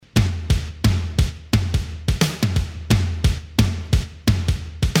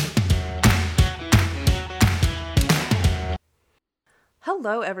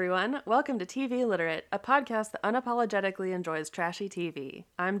Hello, everyone. Welcome to TV Literate, a podcast that unapologetically enjoys trashy TV.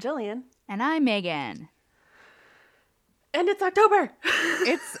 I'm Jillian. And I'm Megan. And it's October!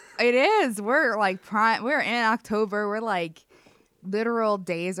 It is. We're like we're in October. We're like literal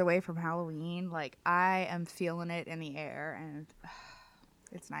days away from Halloween. Like I am feeling it in the air and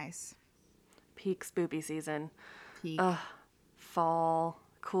it's nice. Peak spoopy season. Peak. Fall,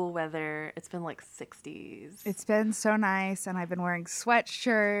 cool weather. It's been like 60s. It's been so nice and I've been wearing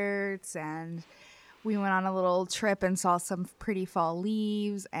sweatshirts and we went on a little trip and saw some pretty fall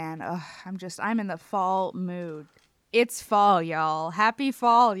leaves and I'm in the fall mood. It's fall, y'all. Happy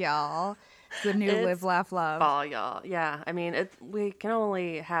fall, y'all. The new Live, Laugh, Love. Fall, y'all. Yeah, I mean, we can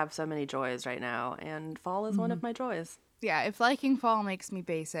only have so many joys right now, and fall is one of my joys. Yeah, if liking fall makes me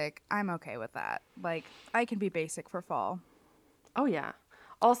basic, I'm okay with that. Like, I can be basic for fall. Oh, yeah.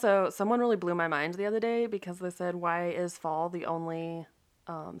 Also, someone really blew my mind the other day because they said, why is fall the only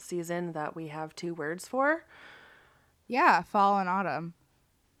season that we have two words for? Yeah, fall and autumn.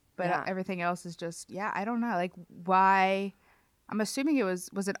 But Yeah. everything else is just, I don't know. Like, why? I'm assuming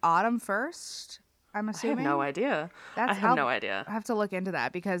was it autumn first? I'm assuming. I have no idea. I have no idea. I have to look into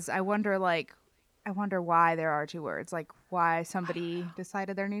that because I wonder why there are two words. Like, why somebody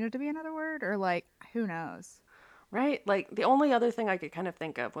decided there needed to be another word? Or, like, who knows? Right? Like, the only other thing I could kind of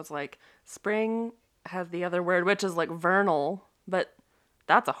think of was, like, spring has the other word, which is, like, vernal. But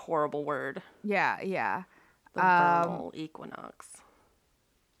that's a horrible word. Yeah. The vernal equinox.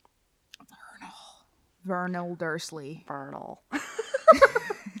 Vernal Dursley. Vernal.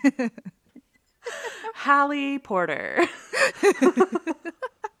 Hallie Porter.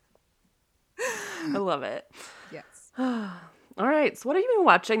 I love it. Yes. All right. So what have you been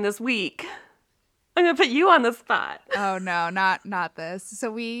watching this week? I'm going to put you on the spot. Oh, no, not this.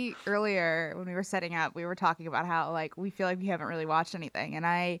 So earlier when we were setting up, we were talking about how, like, we feel like we haven't really watched anything. And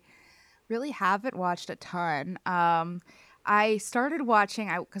I really haven't watched a ton. I started watching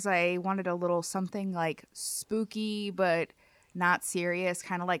because I wanted a little something like spooky but not serious,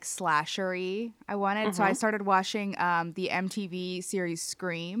 kind of like slashery. I wanted, so I started watching the MTV series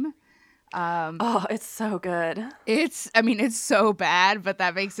Scream. Oh, it's so good. It's so bad, but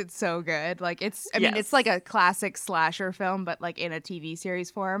that makes it so good. Like it's like a classic slasher film, but like in a TV series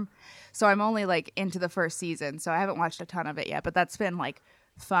form. So I'm only like into the first season, so I haven't watched a ton of it yet. But that's been like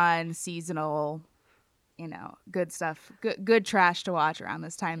fun, seasonal. Good stuff, good trash to watch around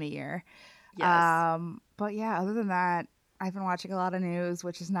this time of year. Yes. But yeah, other than that, I've been watching a lot of news,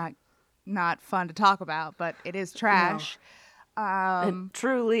 which is not fun to talk about, but it is trash. It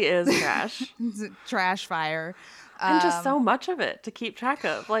truly is trash. It's a trash fire. And just so much of it to keep track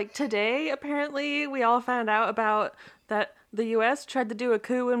of. Like today, apparently, we all found out about that the U.S. tried to do a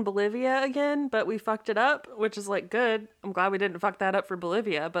coup in Bolivia again, but we fucked it up, which is like good. I'm glad we didn't fuck that up for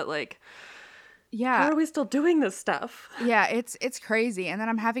Bolivia, but like... Yeah. How are we still doing this stuff? Yeah, it's crazy. And then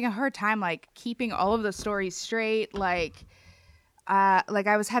I'm having a hard time like keeping all of the stories straight. Like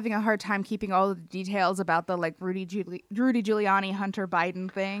I was having a hard time keeping all of the details about the like Rudy Giuliani Hunter Biden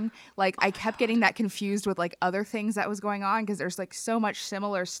thing. Like I kept getting that confused with like other things that was going on because there's like so much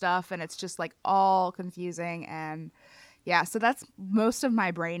similar stuff and it's just like all confusing and yeah, so that's most of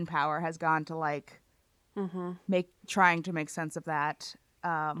my brain power has gone to like trying to make sense of that.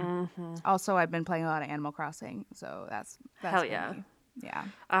 Also I've been playing a lot of Animal Crossing, so that's hell yeah. Yeah.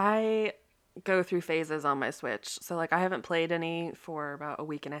 I go through phases on my Switch. So like I haven't played any for about a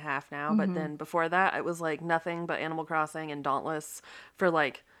week and a half now, but then before that it was like nothing but Animal Crossing and Dauntless for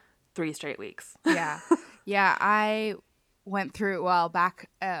like 3 straight weeks. Yeah. Yeah, I went through back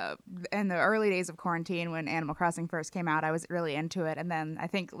in the early days of quarantine when Animal Crossing first came out, I was really into it, and then I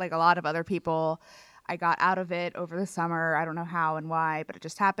think like a lot of other people I got out of it over the summer. I don't know how and why, but it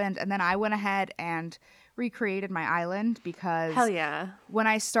just happened. And then I went ahead and recreated my island because hell yeah. When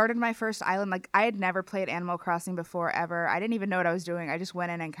I started my first island, like I had never played Animal Crossing before ever. I didn't even know what I was doing. I just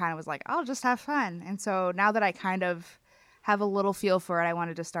went in and kind of was like, I'll just have fun. And so now that I kind of have a little feel for it, I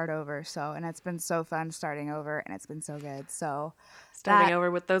wanted to start over. So, and it's been so fun starting over and it's been so good. So starting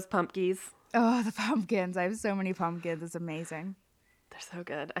over with those pumpkins. Oh, the pumpkins. I have so many pumpkins. It's amazing. They're so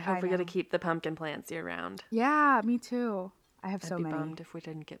good. I hope we get to keep the pumpkin plants year round. Yeah, me too. I have so many. I'd be bummed if we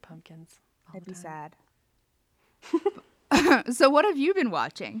didn't get pumpkins. I'd be sad. So what have you been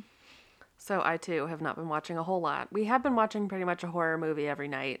watching? So I too have not been watching a whole lot. We have been watching pretty much a horror movie every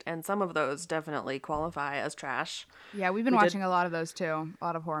night, and some of those definitely qualify as trash. Yeah, we've been watching a lot of those too. A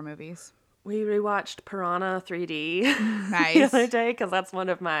lot of horror movies. We rewatched Piranha 3D nice. the other day because that's one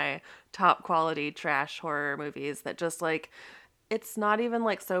of my top quality trash horror movies that just like... It's not even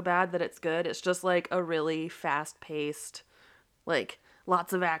like so bad that it's good. It's just like a really fast paced, like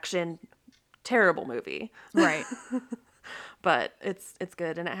lots of action. Terrible movie. Right. But it's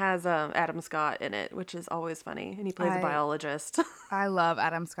good, and it has Adam Scott in it, which is always funny, and he plays a biologist. I love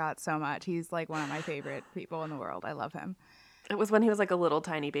Adam Scott so much. He's like one of my favorite people in the world. I love him. It was when he was like a little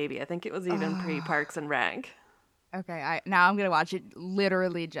tiny baby. I think it was even pre-Parks and Rec. Okay, now I'm gonna watch it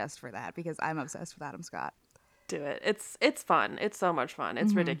literally just for that because I'm obsessed with Adam Scott. Do it. It's fun. It's so much fun.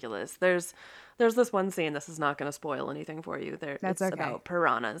 It's ridiculous. There's this one scene. This is not going to spoil anything for you. It's about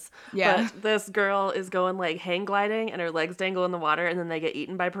piranhas. Yeah. But this girl is going like hang gliding, and her legs dangle in the water, and then they get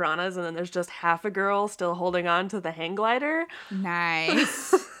eaten by piranhas, and then there's just half a girl still holding on to the hang glider.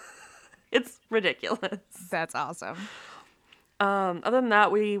 Nice. It's ridiculous. That's awesome. Other than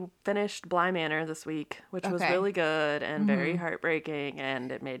that, we finished Bly Manor this week, which was really good and very heartbreaking,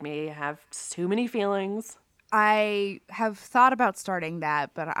 and it made me have too many feelings. I have thought about starting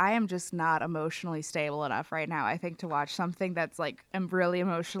that, but I am just not emotionally stable enough right now, I think, to watch something that's like really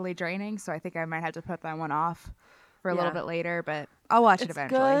emotionally draining. So I think I might have to put that one off for a little bit later, but I'll watch it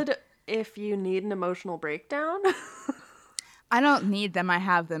eventually. It's good if you need an emotional breakdown. I don't need them. I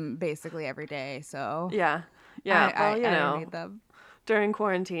have them basically every day. So yeah. I don't need them. During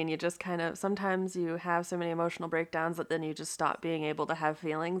quarantine, you just kind of, sometimes you have so many emotional breakdowns that then you just stop being able to have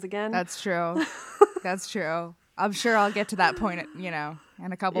feelings again. That's true. That's true. I'm sure I'll get to that point, in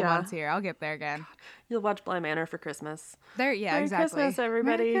a couple months here. I'll get there again. You'll watch Bly Manor for Christmas. Merry Christmas,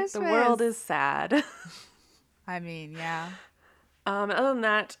 everybody. Merry Christmas. The world is sad. I mean, yeah. Other than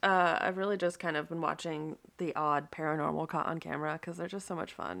that, I've really just kind of been watching the odd paranormal caught on camera because they're just so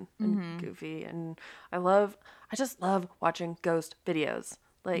much fun and goofy, and I just love watching ghost videos.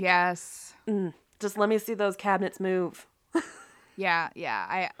 Like, yes, just let me see those cabinets move. yeah.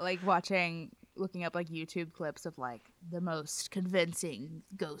 I like looking up like YouTube clips of like the most convincing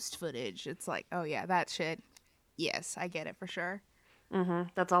ghost footage. It's like, oh yeah, that shit. Yes, I get it for sure.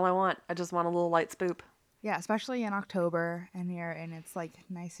 That's all I want. I just want a little light spoop. Yeah, especially in October and it's like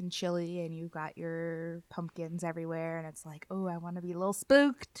nice and chilly and you've got your pumpkins everywhere and it's like, oh, I want to be a little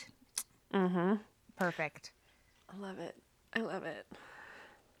spooked. Perfect. I love it.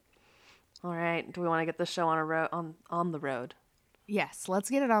 All right. Do we want to get this show on the road? Yes, let's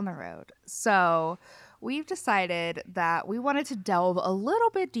get it on the road. So we've decided that we wanted to delve a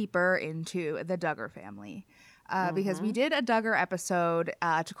little bit deeper into the Duggar family. Because we did a Duggar episode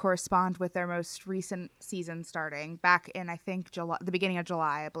to correspond with their most recent season starting back in, I think, the beginning of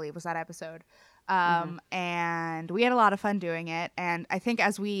July, I believe, was that episode. And we had a lot of fun doing it. And I think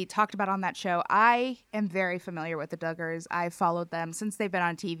as we talked about on that show, I am very familiar with the Duggars. I've followed them since they've been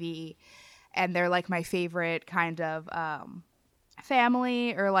on TV. And they're like my favorite kind of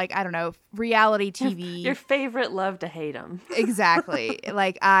family or like, I don't know, reality TV. Your favorite love to hate them. Exactly.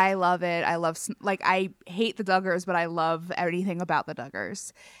 Like, I love it. I hate the Duggars, but I love everything about the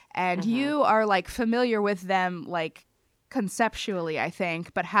Duggars. And you are like familiar with them, like conceptually, I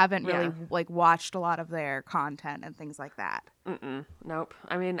think, but haven't really like watched a lot of their content and things like that. Nope.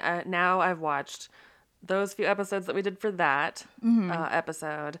 I mean, now I've watched those few episodes that we did for that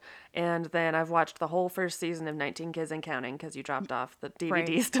episode, and then I've watched the whole first season of 19 Kids and Counting because you dropped off the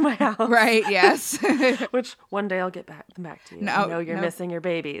DVDs to my house. Right, yes. Which one day I'll get back to you. I know you're missing your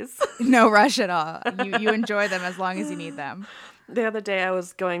babies. No rush at all. You enjoy them as long as you need them. The other day I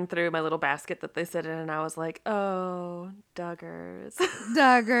was going through my little basket that they sit in, and I was like, oh, Duggars.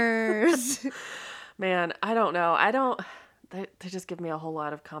 Duggars. Man, I don't know. They just give me a whole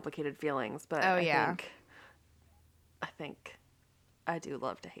lot of complicated feelings, but I think I do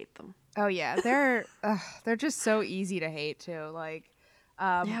love to hate them. Oh yeah, they're just so easy to hate too. Like,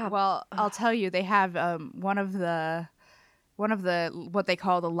 well, I'll tell you, they have one of the what they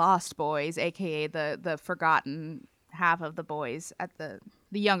call the Lost Boys, aka the forgotten half of the boys at the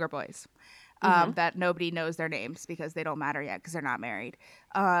younger boys, that nobody knows their names because they don't matter yet because they're not married.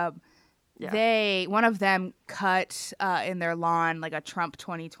 One of them cut in their lawn like a Trump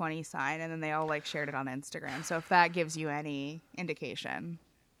 2020 sign, and then they all like shared it on Instagram. So if that gives you any indication.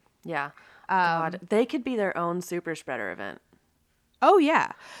 Yeah. God, they could be their own super spreader event. Oh,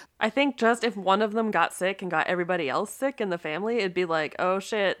 yeah. I think just if one of them got sick and got everybody else sick in the family, it'd be like, oh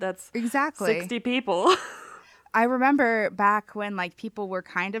shit, that's exactly 60 people. I remember back when like people were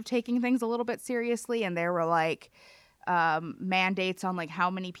kind of taking things a little bit seriously, and there were like mandates on like how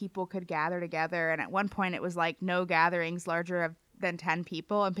many people could gather together, and at one point it was like no gatherings larger than 10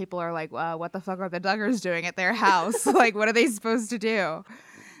 people, and people are like, what the fuck are the Duggars doing at their house? Like, what are they supposed to do?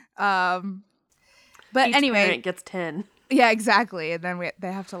 But each anyway, parent gets 10. Yeah, exactly. And then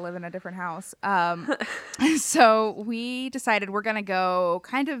they have to live in a different house. So we decided we're going to go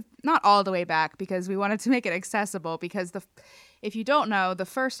kind of not all the way back because we wanted to make it accessible, because if you don't know, the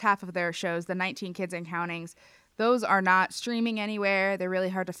first half of their shows, the 19 Kids and Countings, those are not streaming anywhere. They're really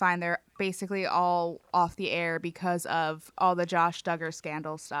hard to find. They're basically all off the air because of all the Josh Duggar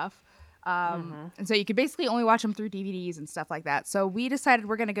scandal stuff. And so you could basically only watch them through DVDs and stuff like that. So we decided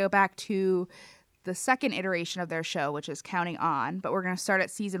we're going to go back to the second iteration of their show, which is Counting On, but we're going to start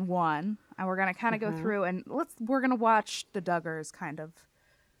at season 1, and we're going to kind of go through and we're going to watch the Duggars kind of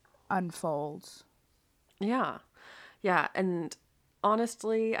unfold. Yeah. Yeah. And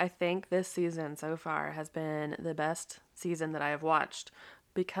honestly, I think this season so far has been the best season that I have watched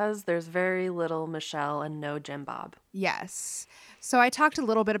because there's very little Michelle and no Jim Bob. Yes. So I talked a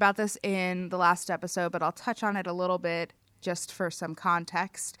little bit about this in the last episode, but I'll touch on it a little bit just for some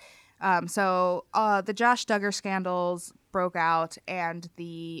context. So the Josh Duggar scandals broke out and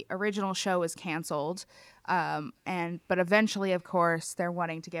the original show was canceled. But eventually, of course, they're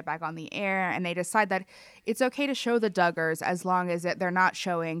wanting to get back on the air, and they decide that it's okay to show the Duggars as long as they're not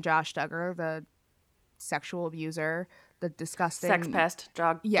showing Josh Duggar, the sexual abuser, the disgusting sex pest,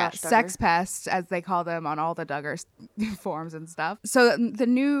 Josh Duggar. Sex pests, as they call them on all the Duggar forums and stuff. So the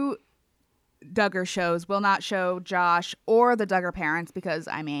new Duggar shows will not show Josh or the Duggar parents because,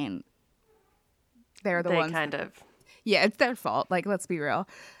 I mean, they're the ones. Kind of. Yeah, it's their fault. Like, let's be real.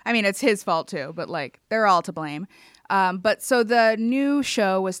 I mean, it's his fault too, but like, they're all to blame. But so the new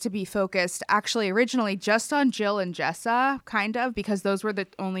show was to be focused actually originally just on Jill and Jessa, kind of, because those were the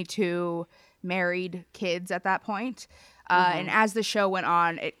only two married kids at that point. And as the show went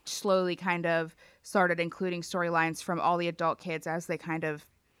on, it slowly kind of started including storylines from all the adult kids as they kind of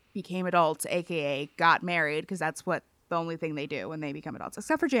became adults, aka got married, because that's what the only thing they do when they become adults,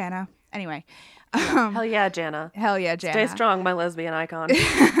 except for Jana. Anyway. Hell yeah, Jana. Hell yeah, Jana. Stay strong, my lesbian icon.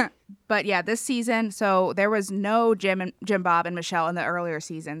 But yeah, this season, so there was no Jim, Bob, and Michelle in the earlier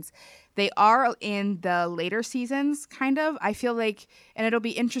seasons. They are in the later seasons, kind of. I feel like, and it'll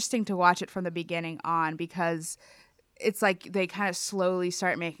be interesting to watch it from the beginning on because it's like they kind of slowly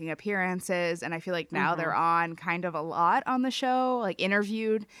start making appearances, and I feel like now they're on kind of a lot on the show, like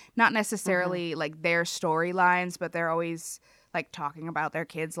interviewed, not necessarily like their storylines, but they're always like talking about their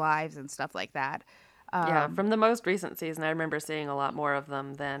kids' lives and stuff like that. Yeah, from the most recent season, I remember seeing a lot more of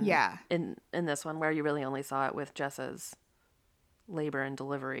them than in this one, where you really only saw it with Jessa's labor and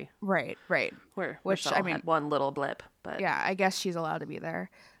delivery. Right. Which Michelle I mean, had one little blip, but yeah, I guess she's allowed to be there.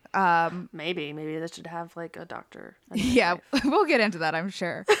 Maybe they should have like a doctor. Yeah, we'll get into that, I'm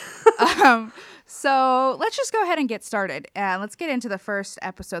sure. So let's just go ahead and get started. Let's get into the first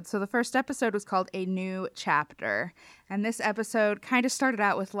episode. So the first episode was called A New Chapter. And this episode kind of started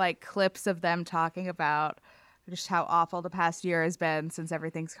out with like clips of them talking about just how awful the past year has been since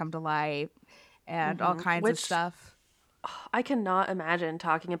everything's come to light and all kinds of stuff. I cannot imagine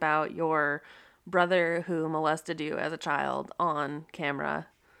talking about your brother who molested you as a child on camera.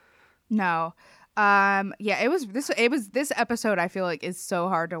 No. Yeah, it was this episode I feel like is so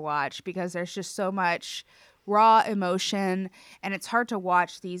hard to watch because there's just so much raw emotion and it's hard to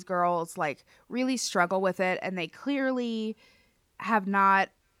watch these girls like really struggle with it, and they clearly have not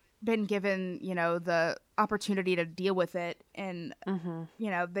been given, you know, the opportunity to deal with it, and you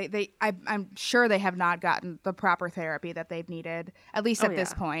know, I'm sure they have not gotten the proper therapy that they've needed, at least at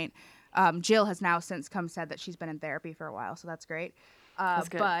this point. Jill has now since said that she's been in therapy for a while, so that's great. That's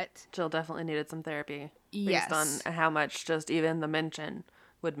good. But Jill definitely needed some therapy based on how much just even the mention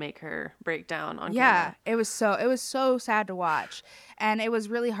would make her break down on camera. Yeah, it was so sad to watch, and it was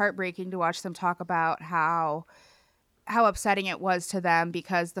really heartbreaking to watch them talk about how upsetting it was to them,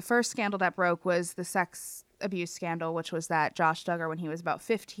 because the first scandal that broke was the sex abuse scandal, which was that Josh Duggar, when he was about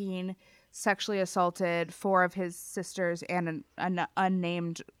 15, sexually assaulted 4 of his sisters and an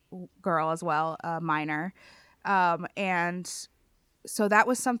unnamed girl as well, a minor, and so that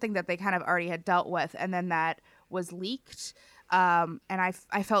was something that they kind of already had dealt with, and then that was leaked. And I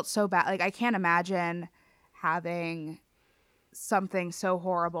felt so bad. Like, I can't imagine having something so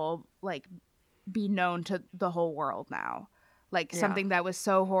horrible, like, be known to the whole world now. Like, something that was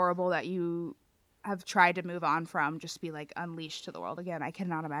so horrible that you have tried to move on from, just be, like, unleashed to the world again. I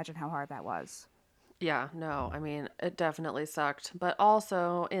cannot imagine how hard that was. Yeah, no, I mean, it definitely sucked. But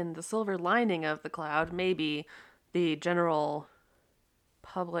also, in the silver lining of the cloud, maybe the general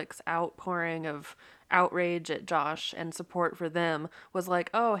public's outpouring of outrage at Josh and support for them was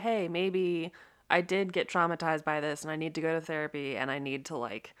like, oh, hey, maybe I did get traumatized by this and I need to go to therapy and I need to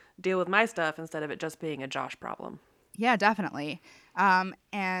like deal with my stuff instead of it just being a Josh problem. Yeah, definitely. And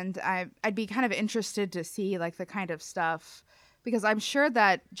I'd be kind of interested to see like the kind of stuff, because I'm sure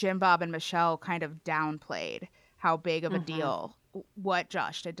that Jim Bob and Michelle kind of downplayed how big of a deal what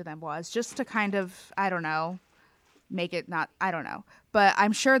Josh did to them was, just to kind of, I don't know, make it not, I don't know. But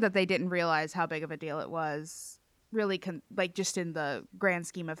I'm sure that they didn't realize how big of a deal it was, really, like, just in the grand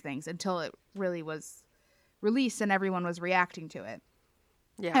scheme of things, until it really was released and everyone was reacting to it.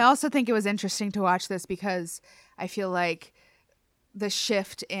 Yeah. I also think it was interesting to watch this because I feel like the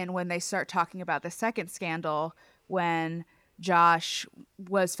shift in when they start talking about the second scandal, when Josh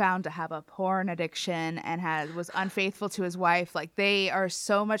was found to have a porn addiction and was unfaithful to his wife, like, they are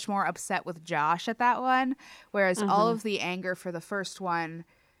so much more upset with Josh at that one, whereas all of the anger for the first one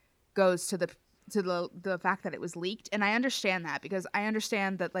goes to the fact that it was leaked. And I understand that, because I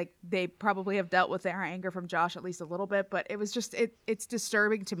understand that, like, they probably have dealt with their anger from Josh at least a little bit, but it was just it's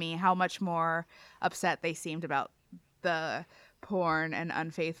disturbing to me how much more upset they seemed about the porn and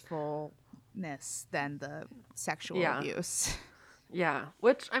unfaithfulness than the sexual abuse. Yeah,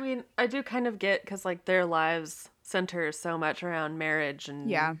 which, I mean, I do kind of get, because, like, their lives center so much around marriage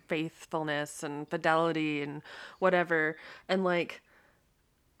and faithfulness and fidelity and whatever. And, like,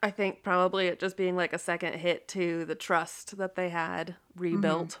 I think probably it just being, like, a second hit to the trust that they had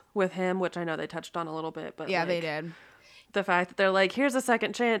rebuilt with him, which I know they touched on a little bit. But yeah, like, they did. The fact that they're like, here's a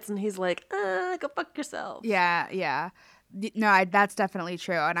second chance, and he's like, go fuck yourself. Yeah. No, that's definitely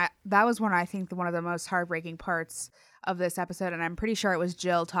true. And that was one of the most heartbreaking parts of this episode. And I'm pretty sure it was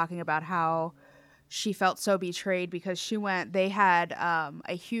Jill talking about how she felt so betrayed, because they had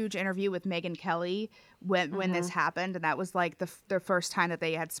a huge interview with Megyn Kelly when this happened. And that was like the first time that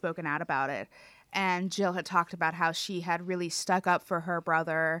they had spoken out about it. And Jill had talked about how she had really stuck up for her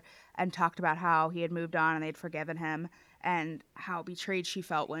brother and talked about how he had moved on and they'd forgiven him, and how betrayed she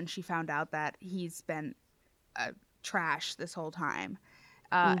felt when she found out that he's been trash this whole time.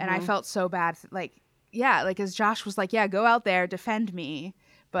 And I felt so bad, like, as Josh was like, yeah, go out there, defend me,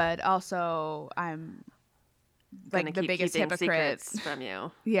 but also I'm like the biggest hypocrite from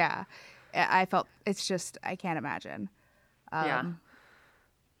you. Yeah, I felt, it's just, I can't imagine. Yeah,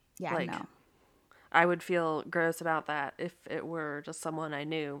 like, no, I would feel gross about that if it were just someone I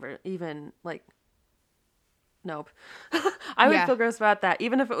knew, or even, like, nope. I would feel gross about that,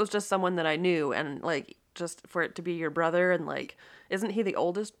 even if it was just someone that I knew, and, like, just for it to be your brother. And, like, isn't he the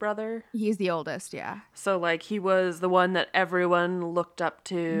oldest brother? He's the oldest, yeah. So, like, he was the one that everyone looked up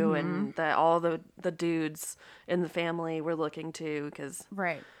to, and that all the dudes in the family were looking to, because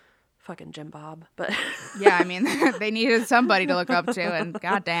fucking Jim Bob. But yeah, I mean, they needed somebody to look up to, and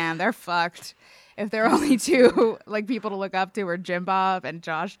goddamn, they're fucked if there are only two, like, people to look up to were Jim Bob and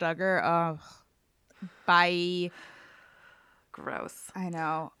Josh Duggar. Oh, bye. Gross. I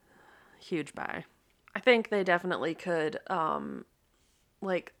know. Huge bye. I think they definitely could,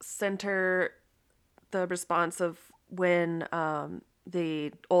 like, center the response of when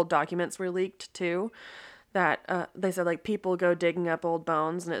the old documents were leaked, too. That they said, like, people go digging up old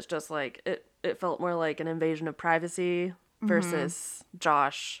bones, and it's just, like, it felt more like an invasion of privacy versus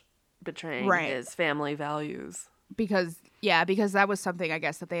Josh betraying his family values. Because that was something, I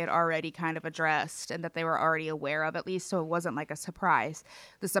guess, that they had already kind of addressed and that they were already aware of, at least, so it wasn't like a surprise.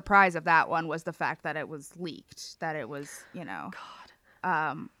 The surprise of that one was the fact that it was leaked, that it was, you know.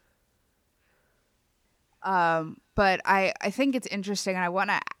 God. But I think it's interesting, and I want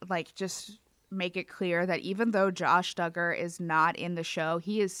to, like, just make it clear that even though Josh Duggar is not in the show,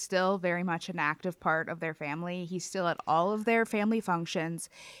 he is still very much an active part of their family. He's still at all of their family functions.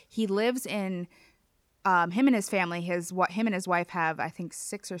 He lives in... him and his family, him and his wife have, I think,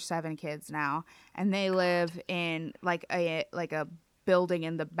 6 or 7 kids now, and they live in like a building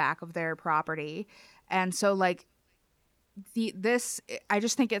in the back of their property. And so, like, I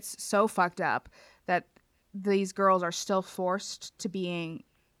just think it's so fucked up that these girls are still forced to being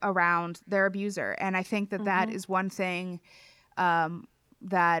around their abuser. And I think that is one thing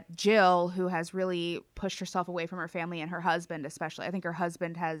that Jill, who has really pushed herself away from her family, and her husband especially, I think her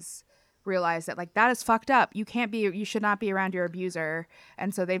husband has realize that, like, that is fucked up. You should not be around your abuser.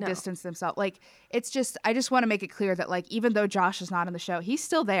 And so they've distanced themselves. Like, it's just, I just want to make it clear that, like, even though Josh is not in the show, he's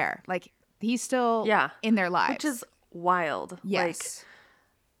still there. Like, he's still in their lives. Which is wild. Yes.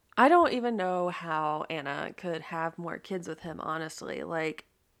 Like, I don't even know how Anna could have more kids with him, honestly. Like,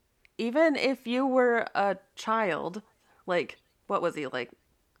 even if you were a child, like, what was he, like,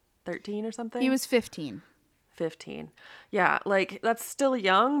 13 or something? He was 15. 15. Yeah, like, that's still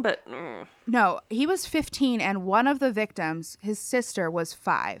young, but... No, he was 15, and one of the victims, his sister, was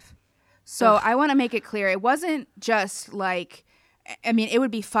 5. So I want to make it clear, it wasn't just, like... I mean, it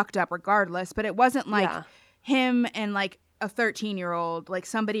would be fucked up regardless, but it wasn't, like, him and, like, a 13-year-old, like,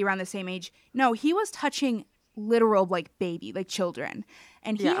 somebody around the same age. No, he was touching literal, like, baby, like, children.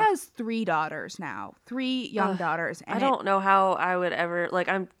 And he Yeah. has 3 daughters now, 3 young daughters. And I don't know how I would ever, like,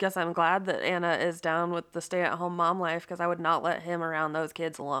 I guess I'm glad that Anna is down with the stay-at-home mom life, because I would not let him around those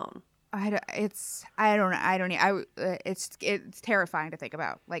kids alone. It's terrifying to think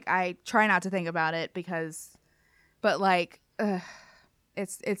about. Like, I try not to think about it but like,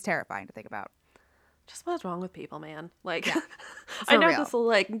 it's terrifying to think about. Just what's wrong with people, man? Like, For I know real. this will,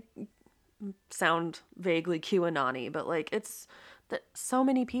 like, sound vaguely QAnon-y, but, like, it's that so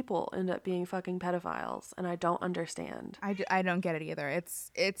many people end up being fucking pedophiles, and I don't understand. I don't get it either.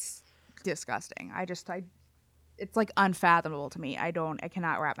 It's disgusting. It's like unfathomable to me. I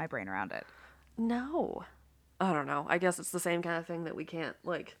cannot wrap my brain around it. No. I don't know. I guess it's the same kind of thing that we can't,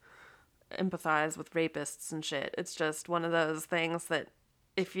 like, empathize with rapists and shit. It's just one of those things that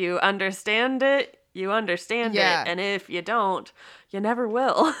if you understand it, you understand it, and if you don't, you never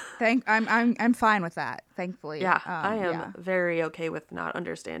will. I'm fine with that, thankfully. Yeah, I am very okay with not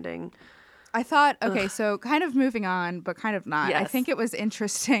understanding. I thought, okay, so kind of moving on, but kind of not. Yes. I think it was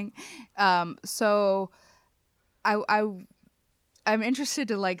interesting. So I'm interested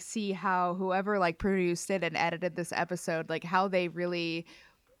to like see how whoever like produced it and edited this episode, like how they really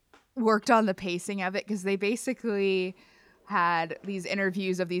worked on the pacing of it, because they basically had these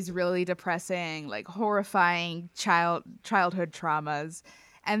interviews of these really depressing, like horrifying childhood traumas,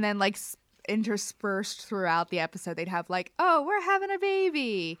 and then like interspersed throughout the episode they'd have like, oh, we're having a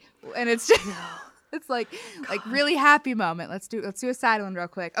baby, and it's just it's like really happy moment. Let's do a side one real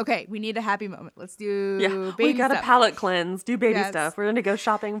quick. Okay, we need a happy moment. Let's do baby we got stuff. a palate cleanse, do baby Yes. stuff. We're gonna go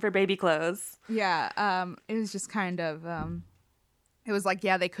shopping for baby clothes. Yeah, it was just kind of it was like,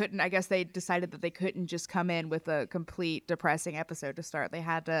 yeah, they couldn't, I guess they decided that they couldn't just come in with a complete depressing episode to start. They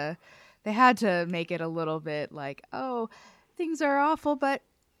had to make it a little bit like, oh, things are awful, but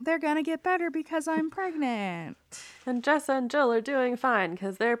they're gonna get better because I'm pregnant. And Jessa and Jill are doing fine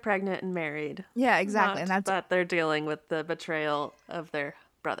because they're pregnant and married. Yeah, exactly. Not And that's that they're dealing with the betrayal of their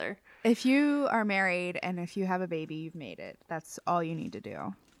brother. if you are married and if you have a baby, you've made it. That's all you need to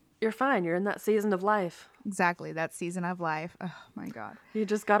do. You're fine. You're in that season of life. Exactly, that season of life. Oh my god. You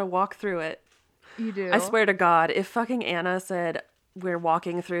just gotta walk through it. You do. I swear to God, if fucking Anna said, we're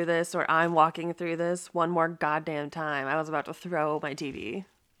walking through this or I'm walking through this one more goddamn time, I was about to throw my TV.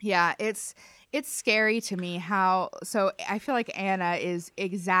 Yeah, it's scary to me how, so I feel like Anna is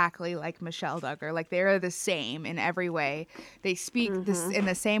exactly like Michelle Duggar. Like they're the same in every way. They speak this in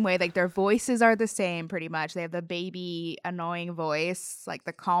the same way. Like their voices are the same pretty much. They have the baby annoying voice, like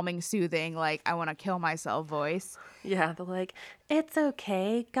the calming, soothing, like I want to kill myself voice. Yeah, they're like, it's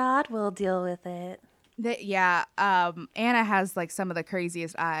okay. God will deal with it. Anna has like some of the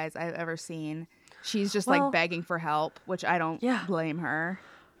craziest eyes I've ever seen. She's just Well, like begging for help, which I don't Yeah. blame her.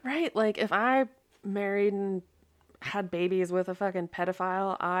 Right? Like, if I married and had babies with a fucking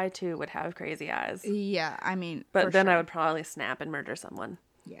pedophile, I too would have crazy eyes. Yeah, I mean, But for then I sure. would probably snap and murder someone.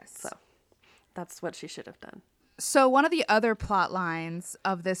 Yes. So that's what she should have done. So one of the other plot lines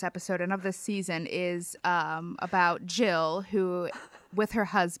of this episode and of this season is about Jill, who, with her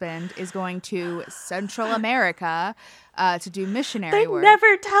husband, is going to Central America to do missionary They work.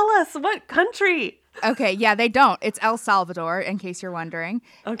 never tell us what country. Okay, yeah, they don't. It's El Salvador, in case you're wondering.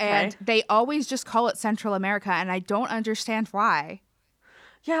 Okay. And they always just call it Central America, and I don't understand why.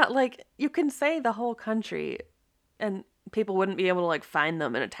 Yeah, like, you can say the whole country and people wouldn't be able to, like, find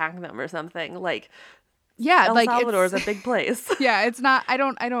them and attack them or something. Like, Yeah, El like Salvador is it's, a big place. yeah, it's not. I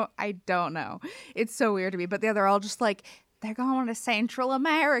don't know. It's so weird to me. But they're all just like, they're going to Central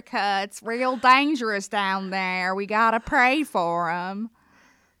America. It's real dangerous down there. We gotta pray for them.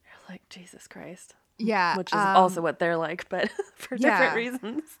 You're like, Jesus Christ. Yeah, Which is also what they're like, but for different yeah.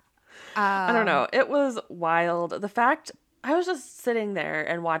 reasons. I don't know. It was wild. The fact, I was just sitting there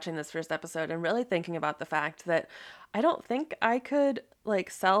and watching this first episode and really thinking about the fact that I don't think I could,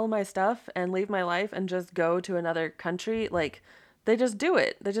 like, sell my stuff and leave my life and just go to another country. Like, they just do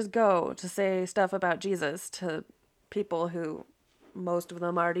it. They just go to say stuff about Jesus to people who most of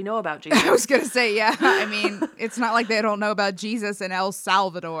them already know about Jesus. I was gonna say, yeah. I mean, it's not like they don't know about Jesus in El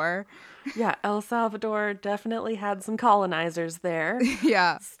Salvador. Yeah, El Salvador definitely had some colonizers there.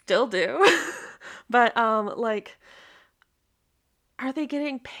 Yeah. Still do. But like, are they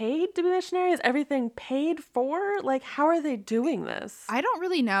getting paid to be missionaries? Everything paid for? Like, how are they doing this? I don't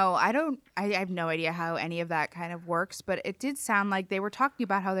really know. I have no idea how any of that kind of works, but it did sound like they were talking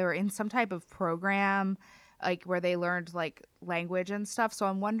about how they were in some type of program, like where they learned like language and stuff. So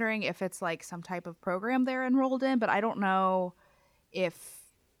I'm wondering if it's like some type of program they're enrolled in, but I don't know if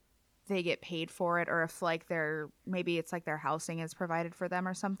they get paid for it or if like maybe it's like their housing is provided for them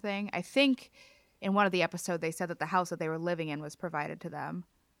or something. I think in one of the episodes they said that the house that they were living in was provided to them.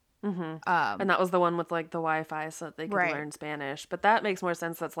 And that was the one with like the Wi-Fi so that they could Right. learn Spanish. But that makes more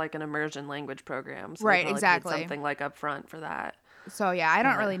sense. That's like an immersion language program. So Right, they probably exactly. paid something like up front for that. So yeah, I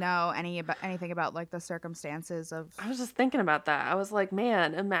don't really know anything about like the circumstances of. I was just thinking about that. I was like,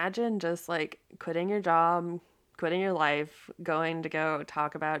 man, imagine just like quitting your job, quitting your life, going to go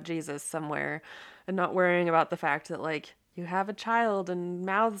talk about Jesus somewhere and not worrying about the fact that like you have a child and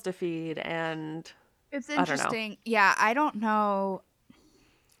mouths to feed and It's I don't know. interesting. Yeah, I don't know.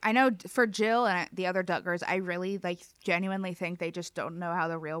 I know for Jill and the other Duggars, I really like genuinely think they just don't know how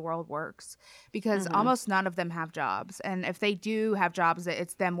the real world works because almost none of them have jobs, and if they do have jobs,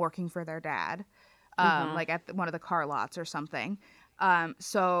 it's them working for their dad, like at one of the car lots or something.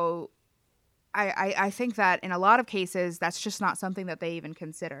 So I think that in a lot of cases, that's just not something that they even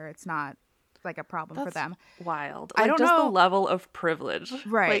consider. It's not like a problem for That's them. wild. I Like don't just know. the level of privilege.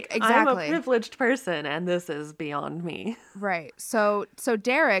 Right, Like I'm a exactly. privileged person and this is beyond me. Right. So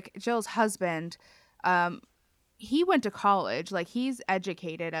Derek, Jill's husband, he went to college. Like he's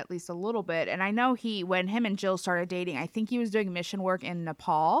educated at least a little bit. And I know when him and Jill started dating, I think he was doing mission work in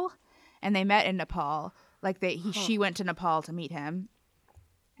Nepal, and they met in Nepal. Like she went to Nepal to meet him.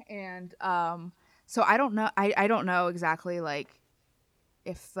 And so I don't know. I don't know exactly like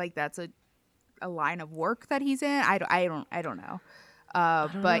if like that's a line of work that he's in. I don't know.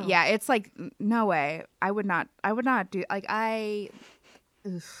 But know. yeah, it's like no way. I would not do like I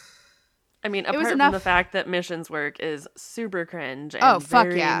mean, was apart from enough- the fact that missions work is super cringe and Oh, fuck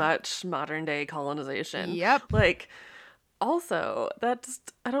very yeah. much modern day colonization. Yep. Like also, that's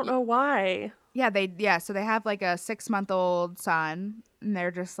I don't know why. Yeah, so they have like a 6-month-old son and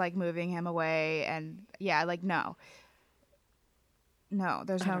they're just like moving him away and yeah, like no,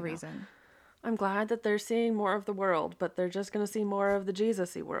 there's no don't know. reason. I'm glad that they're seeing more of the world, but they're just going to see more of the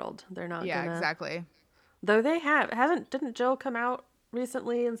Jesus-y world. They're not Yeah, gonna... exactly. Though they didn't Jill come out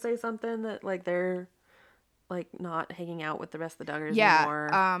recently and say something that like they're like not hanging out with the rest of the Duggars Yeah.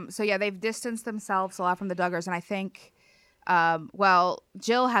 anymore? So yeah, they've distanced themselves a lot from the Duggars, and I think, well,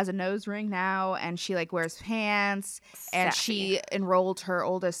 Jill has a nose ring now, and she like wears pants, and she enrolled her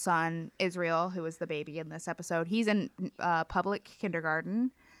oldest son Israel, who was the baby in this episode. He's in public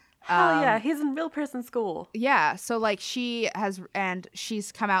kindergarten. Hell yeah, he's in real person school. Yeah, so like she's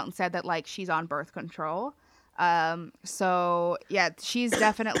come out and said that like she's on birth control. So yeah, she's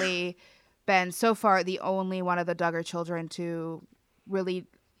definitely been so far the only one of the Duggar children to really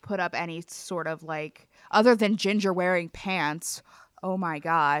put up any sort of like other than Ginger wearing pants. Oh my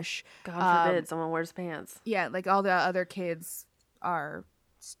gosh. God forbid someone wears pants. Yeah, like all the other kids are,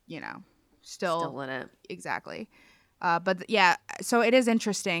 still in it. Exactly. But yeah, so it is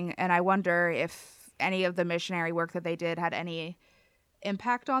interesting, and I wonder if any of the missionary work that they did had any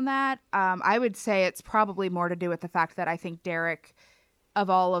impact on that. I would say it's probably more to do with the fact that I think Derek, of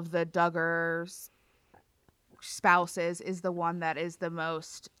all of the Duggar spouses, is the one that is the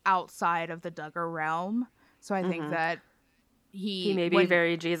most outside of the Duggar realm. So I think that he may be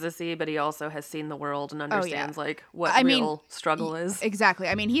very Jesus-y, but he also has seen the world and understands like what real struggle is. Exactly.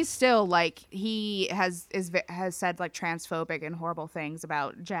 I mean, he's still like he has said like transphobic and horrible things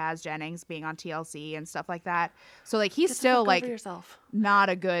about Jazz Jennings being on TLC and stuff like that. So like he's still like not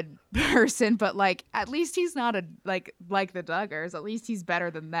a good person, but like at least he's not a like the Duggars. At least he's better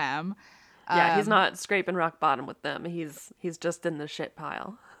than them. Yeah, he's not scraping rock bottom with them. He's just in the shit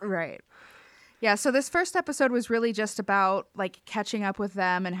pile. Right. Yeah, so this first episode was really just about like catching up with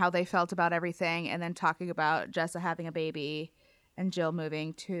them and how they felt about everything, and then talking about Jessa having a baby and Jill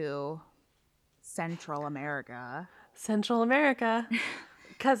moving to Central America. Central America.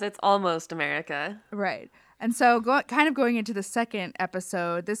 Because it's almost America. Right. And so going into the second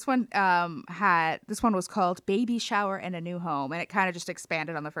episode, this one was called Baby Shower and a New Home, and it kind of just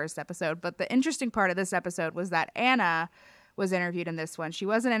expanded on the first episode. But the interesting part of this episode was that Anna was interviewed in this one. She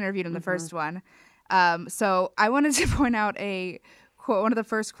wasn't interviewed in the first one. So I wanted to point out a quote. One of the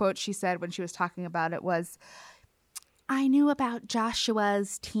first quotes she said when she was talking about it was, "I knew about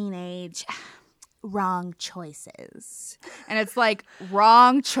Joshua's teenage wrong choices." And it's like,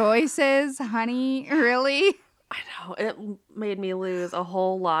 wrong choices, honey? Really? I know. It made me lose a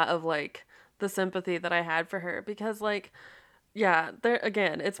whole lot of like the sympathy that I had for her because like, yeah, there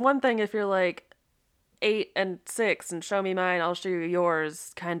again, it's one thing if you're like 8 and 6 and show me mine, I'll show you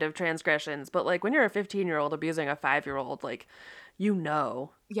yours kind of transgressions. But like when you're a 15-year-old abusing a 5-year-old, like,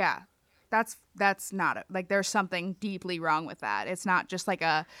 Yeah, that's not like there's something deeply wrong with that. It's not just like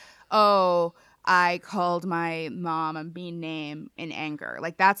I called my mom a mean name in anger.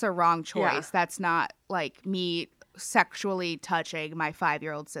 Like that's a wrong choice. Yeah. That's not like me sexually touching my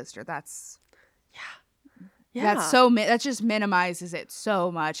 5-year-old sister. That's Yeah, Yeah. That just minimizes it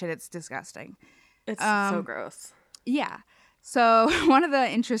so much, and it's disgusting. It's so gross. Yeah. So one of the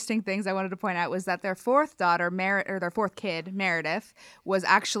interesting things I wanted to point out was that their fourth daughter, their fourth kid, Meredith, was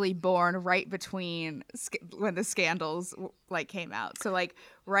actually born right between when the scandals like came out. So like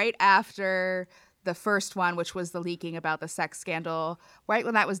right after the first one, which was the leaking about the sex scandal, right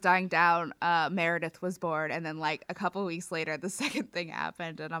when that was dying down, Meredith was born, and then like a couple weeks later, the second thing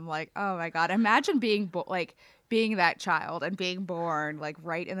happened, and I'm like, oh my god, imagine being being that child and being born like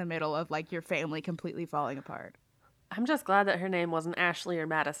right in the middle of like your family completely falling apart. I'm just glad that her name wasn't Ashley or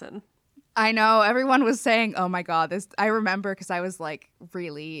Madison. I know everyone was saying, "Oh my god, this." I remember because I was like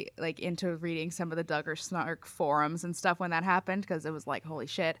really like into reading some of the Duggar Snark forums and stuff when that happened because it was like, holy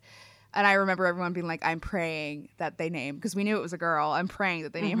shit. And I remember everyone being like, "I'm praying that they name," because we knew it was a girl. I'm praying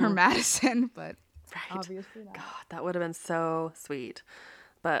that they name her Madison, but obviously not. God, that would have been so sweet.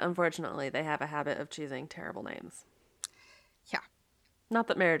 But unfortunately, they have a habit of choosing terrible names. Yeah. Not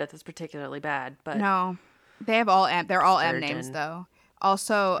that Meredith is particularly bad, but no. They have all M. They're all Spurgeon. M names though.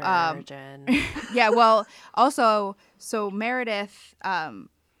 Also, Spurgeon. yeah. Well, also, so Meredith,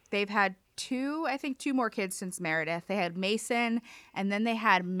 they've had two more kids since Meredith. They had Mason, and then they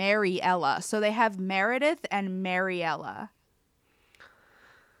had Mariella. So they have Meredith and Mariella.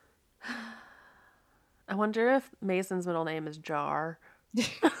 I wonder if Mason's middle name is Jar.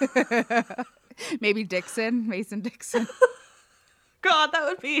 Maybe Dixon, Mason Dixon. God, that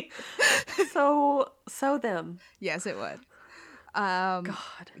would be so them. Yes, it would.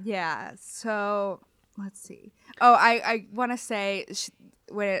 God. Yeah. So let's see. Oh, I want to say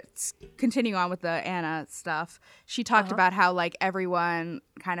when it's continuing on with the Anna stuff, she talked about how like everyone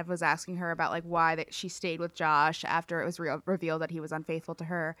kind of was asking her about like why that she stayed with Josh after it was revealed that he was unfaithful to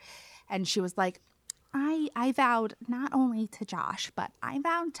her, and she was like, I vowed not only to Josh, but I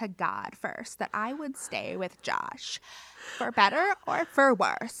vowed to God first that I would stay with Josh for better or for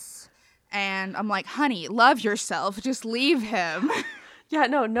worse. And I'm like, honey, love yourself. Just leave him. Yeah,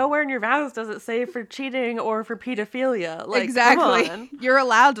 no, nowhere in your vows does it say for cheating or for pedophilia. Like, exactly. Come on. You're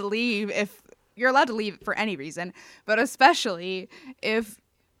allowed to leave for any reason, but especially if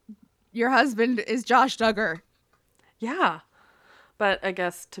your husband is Josh Duggar. Yeah. But I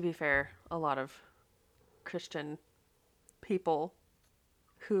guess, to be fair, a lot of Christian people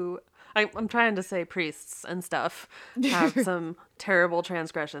who I'm trying to say priests and stuff have some terrible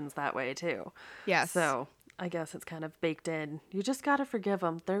transgressions that way too. Yes. So I guess it's kind of baked in. You just gotta forgive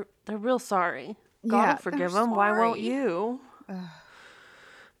them. They're real sorry. God will forgive them. Why won't you?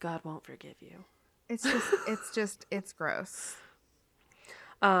 God won't forgive you. It's gross.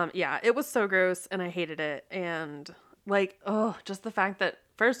 Yeah, it was so gross and I hated it. And like, just the fact that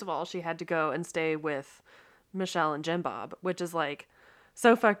first of all, she had to go and stay with Michelle and Jim Bob, which is like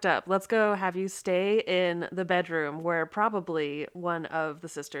so fucked up. Let's go have you stay in the bedroom where probably one of the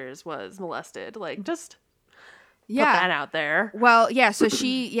sisters was molested. Like, just put that out there. Well, yeah, so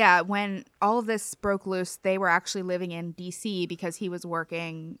when all of this broke loose, they were actually living in DC because he was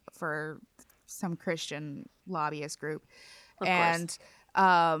working for some Christian lobbyist group. Of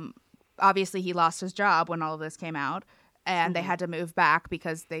course. Obviously he lost his job when all of this came out, and they had to move back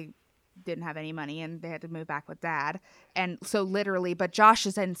because they didn't have any money and they had to move back with Dad. And so literally, but Josh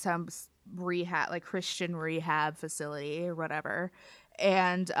is in some rehab, like Christian rehab facility or whatever.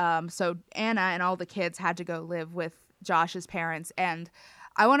 And so Anna and all the kids had to go live with Josh's parents. And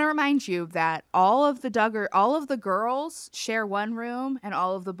I want to remind you that all of the girls share one room and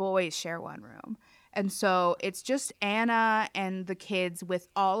all of the boys share one room. And so it's just Anna and the kids with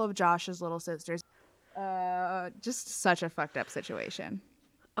all of Josh's little sisters. Just such a fucked up situation.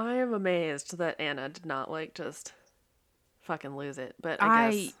 I am amazed that Anna did not like just fucking lose it. But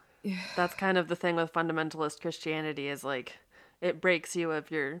I guess that's kind of the thing with fundamentalist Christianity is like it breaks you of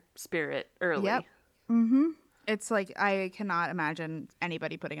your spirit early. Yep. Mm-hmm. It's like I cannot imagine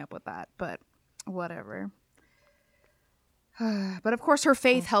anybody putting up with that, but whatever. But of course her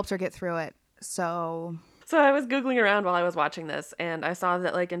faith helped her get through it. So I was Googling around while I was watching this, and I saw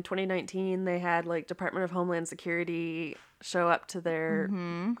that like in 2019 they had like Department of Homeland Security show up to their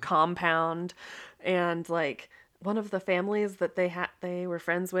compound, and like one of the families that they were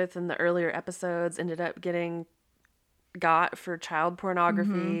friends with in the earlier episodes ended up getting got for child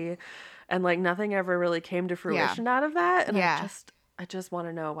pornography, and like nothing ever really came to fruition out of that. And I just want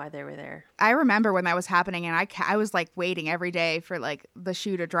to know why they were there. I remember when that was happening, and I was like waiting every day for like the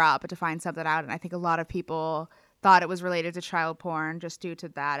shoe to drop to find something out. And I think a lot of people thought it was related to child porn just due to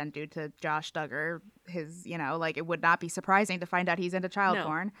that and due to Josh Duggar. His, like it would not be surprising to find out he's into child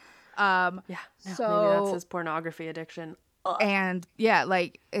porn. Maybe that's his pornography addiction. And yeah,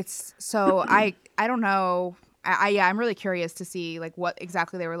 like it's so I don't know. Yeah, I'm really curious to see like what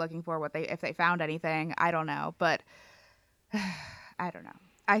exactly they were looking for, what they if they found anything. I don't know, but I don't know.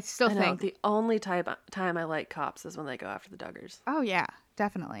 I still I know think the only time I like cops is when they go after the Duggars. oh yeah,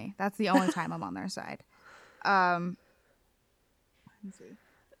 definitely. That's the only time I'm on their side. Let me see.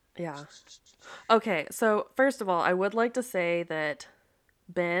 Yeah. Okay, so first of all, I would like to say that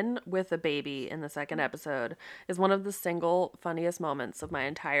Ben with a baby in the second episode is one of the single funniest moments of my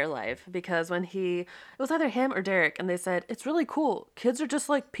entire life because when it was either him or Derek, and they said, "It's really cool. Kids are just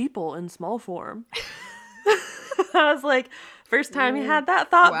like people in small form." I was like, first time you had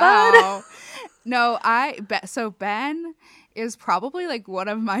that thought, bud. Wow. No, so Ben is probably like one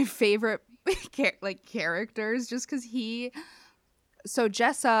of my favorite characters just because so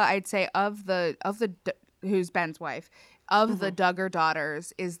Jessa, I'd say of the who's Ben's wife, of the Duggar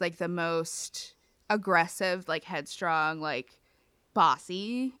daughters is like the most aggressive, like headstrong, like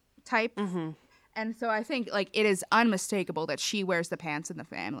bossy type. And so I think like it is unmistakable that she wears the pants in the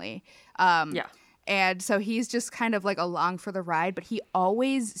family. Yeah. And so he's just kind of like along for the ride, but he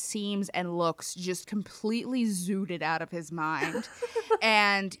always seems and looks just completely zooted out of his mind.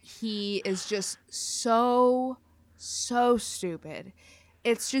 And he is just so stupid.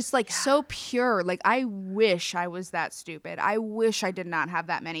 It's just like so pure. Like I wish I was that stupid. I wish I did not have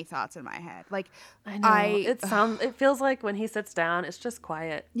that many thoughts in my head. Like I know. It feels like when he sits down, it's just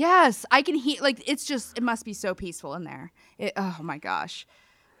quiet. yes, I can hear like it's just it must be so peaceful in there. Oh my gosh.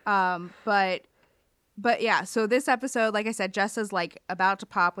 But yeah, so this episode, like I said, Jessa's like about to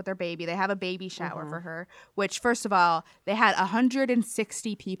pop with her baby. They have a baby shower for her, which first of all, they had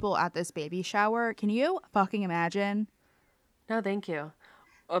 160 people at this baby shower. Can you fucking imagine? No, thank you.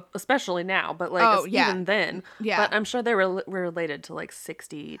 Especially now, but like even then. Yeah. But I'm sure they were related to like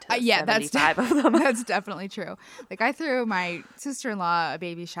 60 to yeah, 75 of them. That's definitely true. Like I threw my sister-in-law a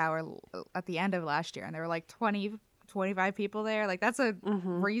baby shower at the end of last year, and there were like 25 people there. Like that's a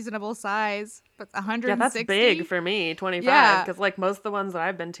reasonable size, but 160. Yeah, that's big for me, 25, because like most of the ones that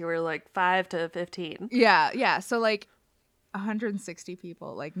I've been to are like 5 to 15. Yeah. So like 160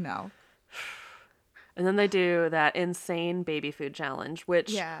 people, like no. And then they do that insane baby food challenge,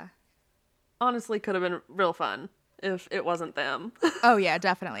 which honestly could have been real fun if it wasn't them. Oh yeah,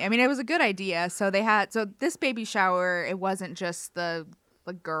 definitely. I mean, it was a good idea. So this baby shower, it wasn't just the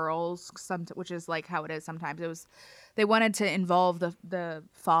girls, which is like how it is sometimes. They wanted to involve the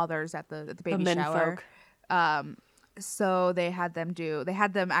fathers at the baby shower. So they had them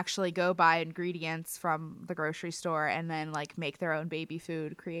actually go buy ingredients from the grocery store and then like make their own baby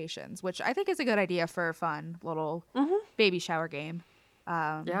food creations, which I think is a good idea for a fun little baby shower game.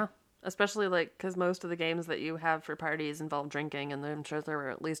 Yeah, especially like because most of the games that you have for parties involve drinking, and I'm sure there were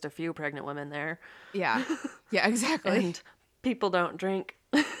at least a few pregnant women there. Yeah, exactly. And people don't drink.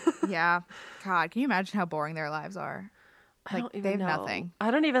 Yeah, God, can you imagine how boring their lives are? I don't even they have know. Nothing. I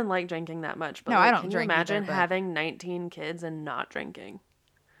don't even like drinking that much. But no, like, I don't can drink. You imagine either, having 19 kids and not drinking?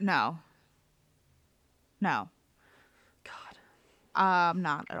 No. God.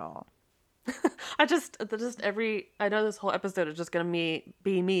 Not at all. I know this whole episode is just gonna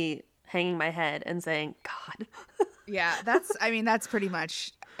be me hanging my head and saying, God. Yeah, that's pretty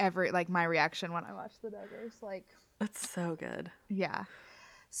much my reaction when I watch the Duggars. Like, that's so good. Yeah.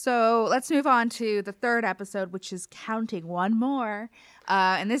 So let's move on to the third episode, which is Counting One More.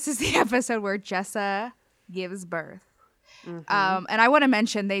 And this is the episode where Jessa gives birth. And I want to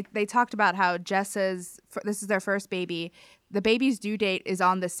mention, they talked about how this is their first baby. The baby's due date is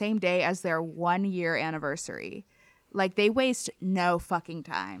on the same day as their 1-year anniversary. Like, they waste no fucking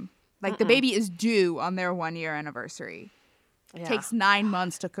time. Like, the baby is due on their 1-year anniversary. It takes 9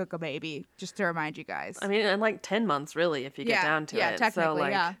 months to cook a baby, just to remind you guys. I mean, and like 10 months, really, if you get down to it. Yeah, technically, so,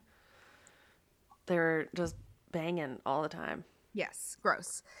 like, they're just banging all the time. Yes,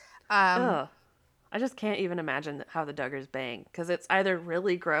 gross. Ugh. I just can't even imagine how the Duggars bang, because it's either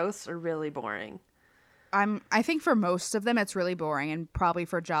really gross or really boring. I think for most of them, it's really boring, and probably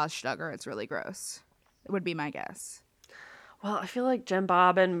for Josh Duggar, it's really gross. It would be my guess. Well, I feel like Jim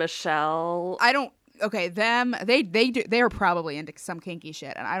Bob and Michelle... they're probably into some kinky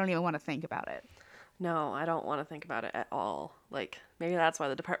shit, and I don't even want to think about it. No, I don't want to think about it at all. Like, maybe that's why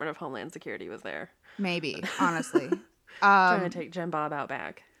the Department of Homeland Security was there. Maybe, honestly. Trying to take Jim Bob out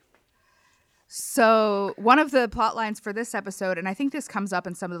back. So one of the plot lines for this episode, and I think this comes up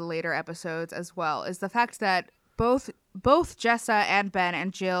in some of the later episodes as well, is the fact that both Jessa and Ben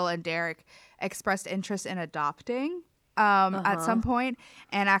and Jill and Derek expressed interest in adopting at some point.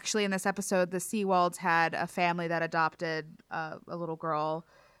 And actually in this episode, the Seawalds had a family that adopted a little girl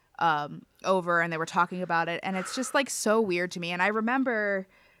over, and they were talking about it, and it's just like so weird to me. And I remember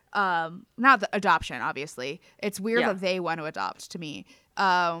not the adoption, obviously. It's weird that they want to adopt to me.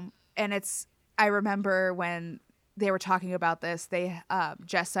 And I remember when they were talking about this,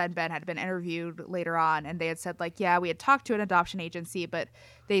 Jessa and Ben had been interviewed later on, and they had said like, yeah, we had talked to an adoption agency, but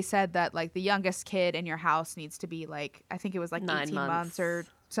they said that like the youngest kid in your house needs to be like, I think it was like 18 months or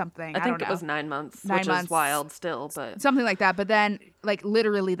something. I think it was 9 months, which is wild still, but something like that. But then like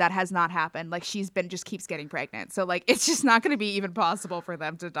literally that has not happened. Like she's been just keeps getting pregnant. So like it's just not going to be even possible for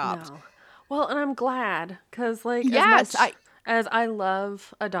them to adopt. No. Well, and I'm glad because like as I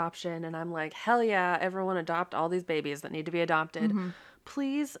love adoption and I'm like, hell yeah, everyone adopt all these babies that need to be adopted.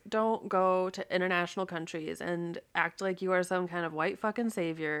 Please don't go to international countries and act like you are some kind of white fucking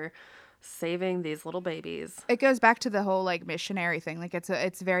savior saving these little babies. It goes back to the whole like missionary thing. Like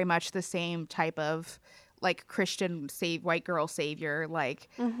it's very much the same type of like Christian white girl savior, like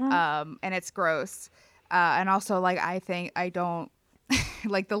and it's gross. And also like I don't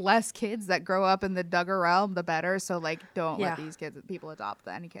like the less kids that grow up in the Duggar realm, the better. So like don't let these people adopt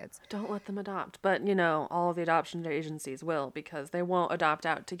any kids. Don't let them adopt. But you know, all of the adoption agencies will, because they won't adopt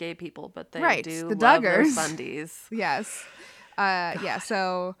out to gay people, but they do the love their Duggars. fundies. Yes. Yeah,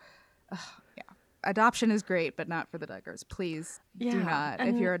 so adoption is great, but not for the Duggars. Please do not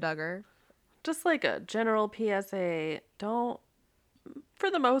if you're a Duggar. Just like a general PSA, don't, for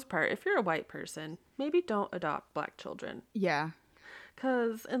the most part, if you're a white person, maybe don't adopt black children. Yeah.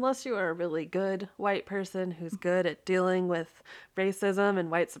 Because unless you are a really good white person who's good at dealing with racism and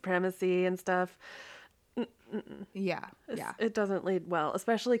white supremacy and stuff, it doesn't lead well.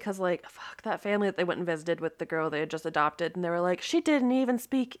 Especially because, like, fuck, that family that they went and visited with the girl they had just adopted, and they were like, she didn't even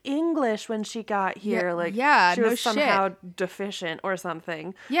speak English when she got here. She was somehow deficient or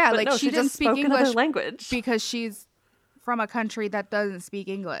something. Yeah, but like no, she didn't just speak spoke English another language because she's from a country that doesn't speak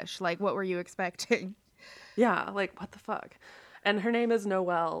English. Like, what were you expecting? Yeah, like, what the fuck? And her name is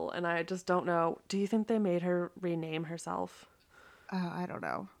Noelle, and I just don't know. Do you think they made her rename herself? I don't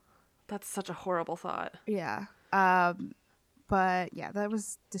know. That's such a horrible thought. Yeah. But yeah, that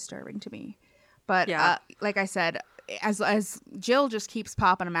was disturbing to me. But like I said, as Jill just keeps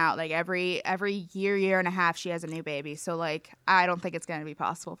popping them out, like every year and a half, she has a new baby. So like, I don't think it's going to be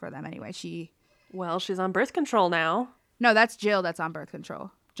possible for them anyway. She's on birth control now. No, that's Jill that's on birth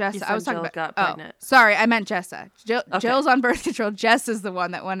control. Jess, I was talking about. Got pregnant. Sorry, I meant Jessa. Jill's on birth control. Jess is the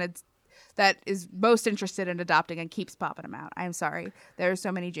one that is most interested in adopting and keeps popping them out. I'm sorry. There are so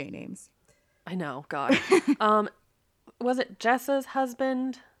many J names. I know, God. Was it Jessa's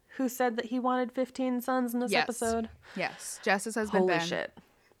husband who said that he wanted 15 sons in this episode? Yes, Jessa's husband. Holy Ben. Shit.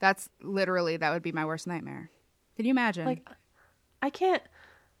 That would be my worst nightmare. Can you imagine? Like, I can't.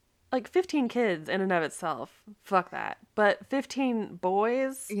 Like, 15 kids in and of itself, fuck that. But 15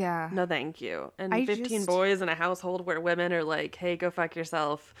 boys? Yeah. No, thank you. And 15 boys in a household where women are like, hey, go fuck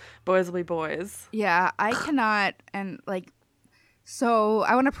yourself. Boys will be boys. Yeah, I cannot. And, like, so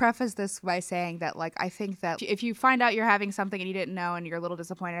I want to preface this by saying that, like, I think that if you find out you're having something and you didn't know and you're a little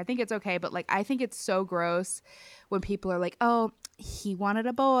disappointed, I think it's okay. But, like, I think it's so gross when people are like, oh, he wanted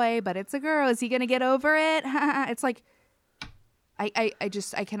a boy, but it's a girl. Is he going to get over it? It's like, I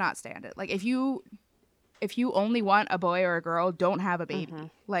cannot stand it. Like, if you only want a boy or a girl, don't have a baby.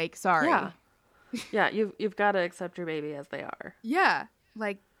 Like, sorry. Yeah, you've got to accept your baby as they are. Yeah.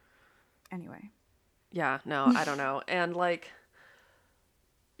 Like, anyway. Yeah, no, I don't know. And like,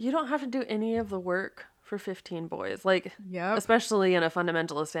 you don't have to do any of the work for 15 boys. Like, especially in a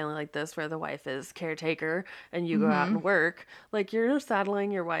fundamentalist family like this where the wife is caretaker and you go out and work, like, you're saddling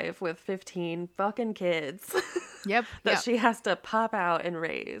your wife with 15 fucking kids. Yep. that she has to pop out and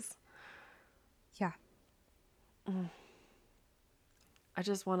raise. Yeah. I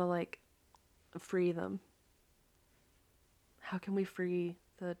just want to, like, free them. How can we free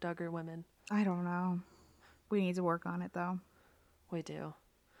the Duggar women? I don't know. We need to work on it, though. We do.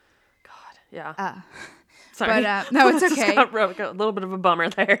 God, yeah. Sorry. But, no, it's okay. Got a little bit of a bummer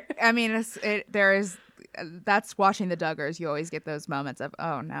there. I mean, that's watching the Duggars. You always get those moments of,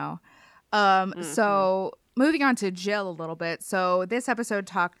 oh, no. So moving on to Jill a little bit. So this episode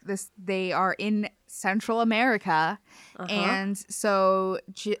they are in Central America. And so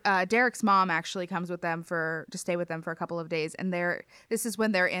Derek's mom actually comes with them to stay with them for a couple of days. And this is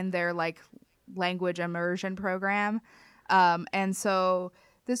when they're in their like language immersion program. And so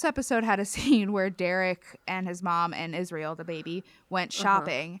this episode had a scene where Derek and his mom and Israel, the baby, went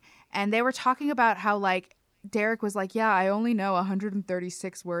shopping. And they were talking about how like Derek was like, yeah, I only know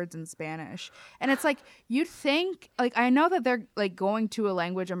 136 words in Spanish. And it's like, you'd think, like, I know that they're like going to a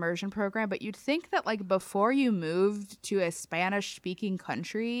language immersion program, but you'd think that like before you moved to a Spanish speaking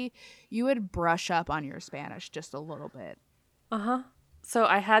country, you would brush up on your Spanish just a little bit. Uh-huh. So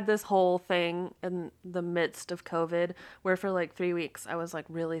I had this whole thing in the midst of COVID where for like 3 weeks I was like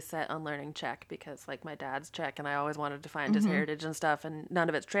really set on learning Czech because like my dad's Czech and I always wanted to find his heritage and stuff and none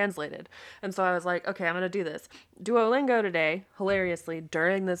of it's translated. And so I was like, okay, I'm going to do this. Duolingo today, hilariously,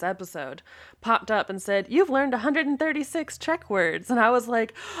 during this episode, popped up and said, you've learned 136 Czech words. And I was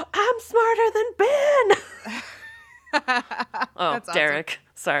like, I'm smarter than Ben. Oh, That's awesome. Derek.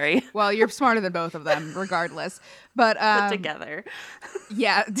 Sorry. Well, you're smarter than both of them, regardless. But Put together.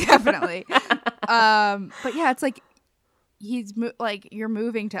 yeah, definitely. But yeah, it's like like you're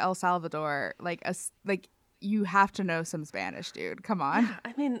moving to El Salvador, like you have to know some Spanish, dude. Come on. Yeah,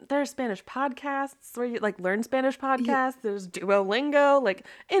 I mean, there's Spanish podcasts where you like learn Spanish podcasts. Yeah. There's Duolingo, like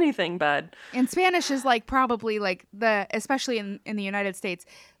anything, bud. And Spanish is like probably like especially in the United States,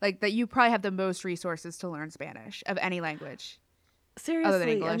 like that you probably have the most resources to learn Spanish of any language. Seriously, other than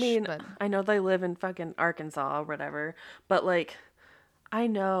English, I mean, but... I know they live in fucking Arkansas or whatever, but like, I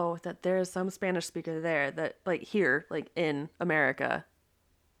know that there's some Spanish speaker there that like here, like in America,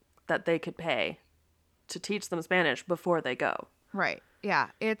 that they could pay to teach them Spanish before they go. Right. Yeah.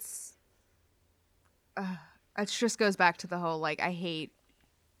 It just goes back to the whole, like, I hate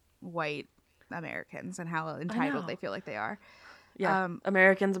white Americans and how entitled they feel like they are. Yeah.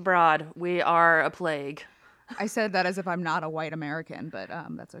 Americans abroad, we are a plague. I said that as if I'm not a white American, but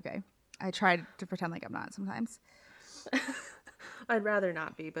that's okay. I try to pretend like I'm not sometimes. I'd rather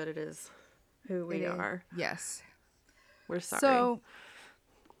not be, but it is who we are. Yes. We're sorry. So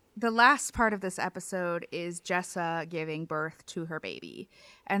the last part of this episode is Jessa giving birth to her baby.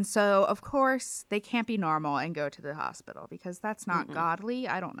 And so, of course, they can't be normal and go to the hospital because that's not godly.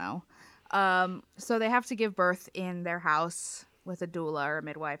 I don't know. So they have to give birth in their house with a doula or a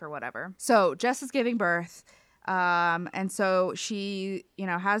midwife or whatever. So Jess is giving birth. And so she,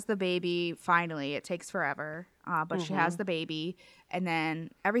 has the baby finally. It takes forever, but she has the baby. And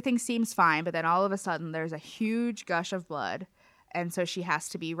then everything seems fine. But then all of a sudden there's a huge gush of blood. And so she has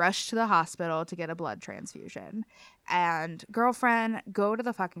to be rushed to the hospital to get a blood transfusion. And girlfriend, go to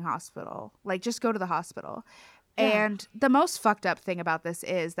the fucking hospital. Like, just go to the hospital. Yeah. And the most fucked up thing about this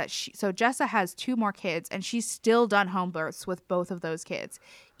is that Jessa has 2 more kids and she's still done home births with both of those kids,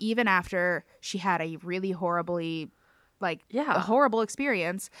 even after she had a really horribly, a horrible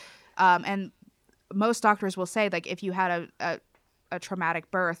experience. And most doctors will say, like, if you had a traumatic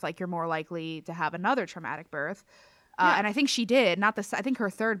birth, like, you're more likely to have another traumatic birth. And I think she did. I think her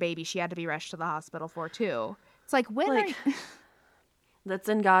 3rd baby she had to be rushed to the hospital for too. It's like, that's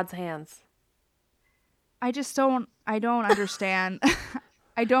in God's hands. I don't understand.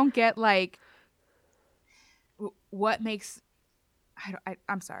 I don't get, like, what makes,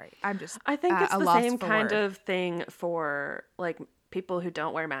 I'm sorry. I'm just, I think it's the same kind of thing for, like, people who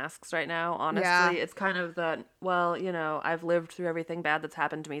don't wear masks right now. Honestly, yeah. It's kind of the, well, I've lived through everything bad that's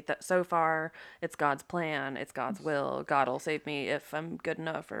happened to me so far. It's God's plan. It's God's will. God will save me if I'm good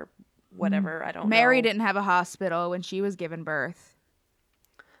enough or whatever. I don't know. Mary didn't have a hospital when she was given birth.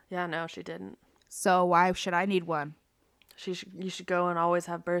 Yeah, no, she didn't. So why should I need one? You should go and always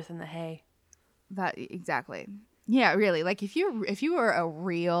have birth in the hay. That exactly. Yeah, really. Like if you were a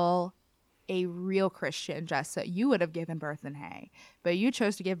real Christian, Jessa, you would have given birth in hay. But you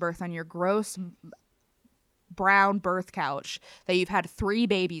chose to give birth on your gross brown birth couch that you've had 3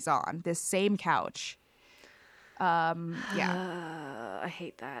 babies on, this same couch. I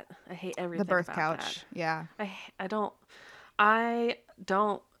hate that. I hate everything. The birth about couch. That. Yeah. I don't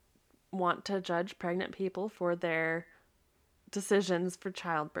want to judge pregnant people for their decisions for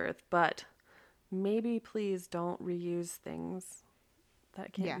childbirth, but maybe please don't reuse things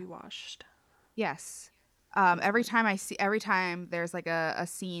that can't be washed. Yes. Every time there's like a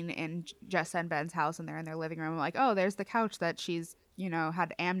scene in Jessa and Ben's house and they're in their living room, I'm like, oh, there's the couch that she's,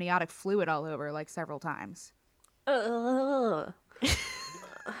 had amniotic fluid all over like several times.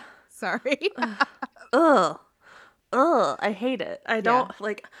 Sorry. I hate it. I don't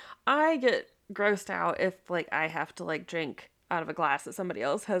I get grossed out if I have to drink out of a glass that somebody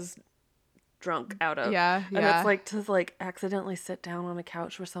else has drunk out of. Yeah. And it's to accidentally sit down on a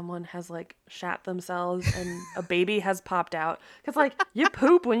couch where someone has shat themselves and a baby has popped out. Because you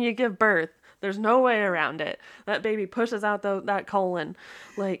poop when you give birth. There's no way around it. That baby pushes out that colon.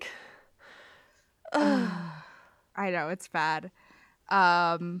 I know, it's bad.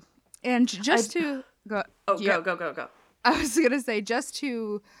 And just to go. Oh, yeah. Go. I was going to say, just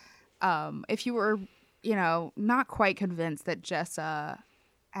to, if you were not quite convinced that Jessa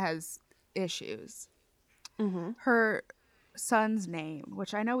has issues. Mm-hmm. Her son's name,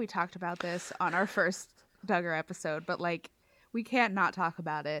 which I know we talked about this on our first Duggar episode, but like we can't not talk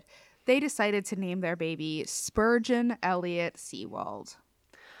about it. They decided to name their baby Spurgeon Elliott Seawald.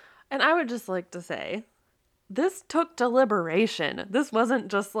 And I would just like to say, this took deliberation. This wasn't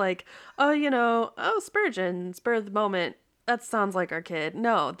just like, Spurgeon, spur of the moment. That sounds like our kid.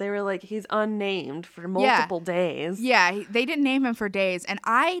 No, they were like, he's unnamed for multiple days. Yeah, they didn't name him for days. And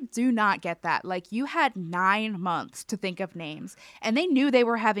I do not get that. Like, you had 9 months to think of names. And they knew they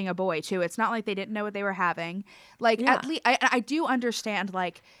were having a boy, too. It's not like they didn't know what they were having. Like, at least I do understand,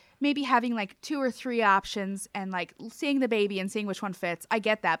 like, maybe having like 2 or 3 options and like seeing the baby and seeing which one fits. I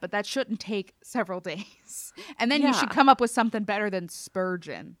get that, but that shouldn't take several days. And then you should come up with something better than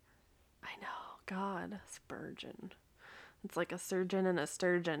Spurgeon. I know. God, Spurgeon. It's like a surgeon and a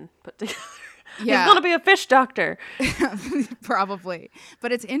sturgeon put together. Yeah. He's going to be a fish doctor. Probably.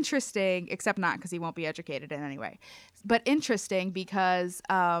 But it's interesting, except not because he won't be educated in any way. But interesting because,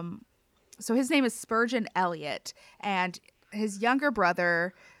 so his name is Spurgeon Elliott, and his younger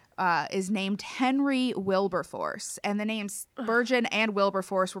brother is named Henry Wilberforce. And the names Spurgeon and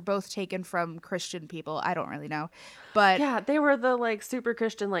Wilberforce were both taken from Christian people. I don't really know. But yeah, they were the like super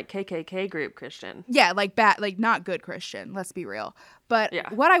Christian, like KKK group Christian. Yeah, like not good Christian, let's be real. But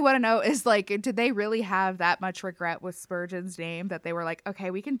what I want to know is like, did they really have that much regret with Spurgeon's name that they were like,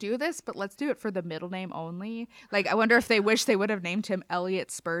 okay, we can do this, but let's do it for the middle name only? Like, I wonder if they wish they would have named him Elliott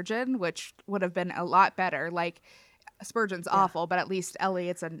Spurgeon, which would have been a lot better. Like, Spurgeon's awful, but at least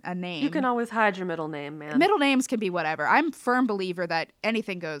Elliott's a name. You can always hide your middle name, man. Middle names can be whatever. I'm a firm believer that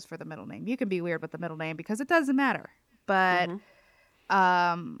anything goes for the middle name. You can be weird with the middle name because it doesn't matter. But,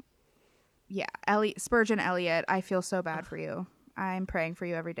 Spurgeon Elliott, I feel so bad for you. I'm praying for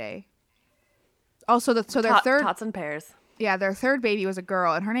you every day. Also, their third tots and pears. Yeah, their third baby was a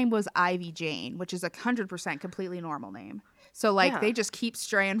girl, and her name was Ivy Jane, which is 100% completely normal name. So, they just keep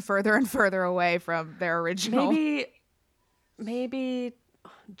straying further and further away from their original. Maybe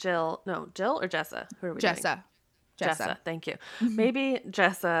Jill or Jessa? Who are we doing? Jessa, thank you. Maybe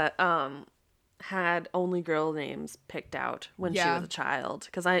Jessa had only girl names picked out when she was a child.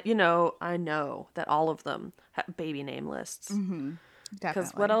 Because I know that all of them have baby name lists. Mm-hmm. Because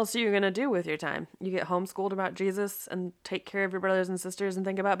what else are you going to do with your time? You get homeschooled about Jesus and take care of your brothers and sisters and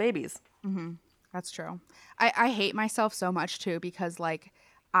think about babies. Mm-hmm. That's true. I hate myself so much, too, because,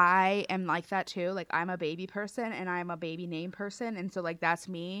 I am like that too. Like, I'm a baby person and I'm a baby name person. And so that's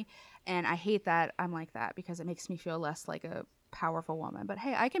me. And I hate that I'm like that because it makes me feel less like a powerful woman. But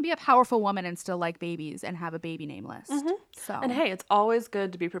hey, I can be a powerful woman and still like babies and have a baby name list. Mm-hmm. So, and hey, it's always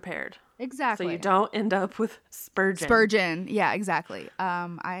good to be prepared. Exactly. So you don't end up with Spurgeon. Spurgeon. Yeah, exactly.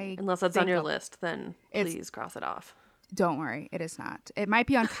 Unless that's on your list, then please cross it off. Don't worry, it is not. It might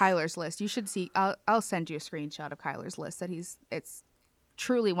be on Kyler's list. You should see. I'll send you a screenshot of Kyler's list. It's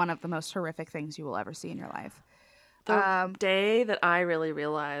truly one of the most horrific things you will ever see in your life. The day that I really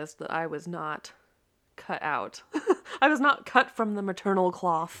realized that I was not cut out, I was not cut from the maternal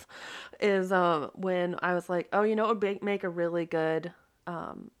cloth, is when I was like, oh, it would make a really good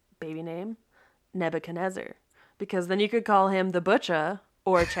baby name? Nebuchadnezzar. Because then you could call him the Butcher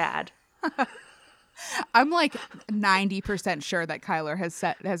or Chad. I'm 90% sure that Kyler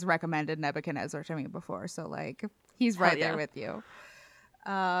has recommended Nebuchadnezzar to me before. So he's right there with you.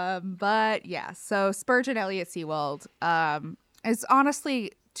 But yeah, so Spurgeon Elliott Seawald is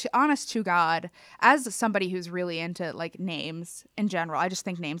honestly, honest to God, as somebody who's really into names in general, I just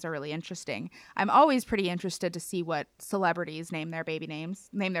think names are really interesting. I'm always pretty interested to see what celebrities name their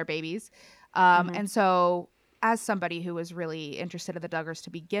babies. And so as somebody who was really interested in the Duggars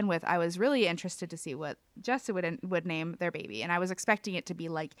to begin with, I was really interested to see what Jessa would name their baby. And I was expecting it to be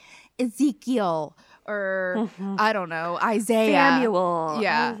Ezekiel or, I don't know, Isaiah. Samuel.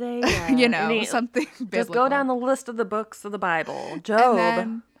 Yeah. Isaiah. Something biblical. Just go down the list of the books of the Bible. Job. And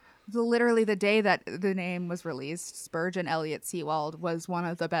then, literally the day that the name was released, Spurgeon Elliott Seawald was one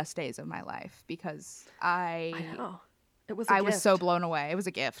of the best days of my life because I know. It was I was so blown away. It was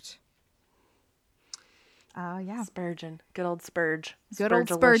a gift. Yeah. Spurgeon. Good old Spurge. Good old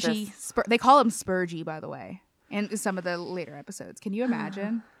Spurgy. They call him Spurgy, by the way, in some of the later episodes. Can you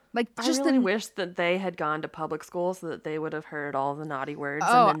imagine? I really wish that they had gone to public school so that they would have heard all the naughty words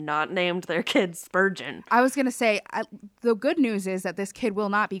and then not named their kid Spurgeon. I was going to say, the good news is that this kid will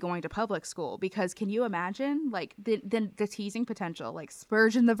not be going to public school because can you imagine the teasing potential?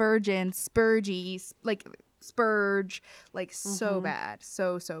 Spurgeon the Virgin, Spurgy, Spurge, so bad.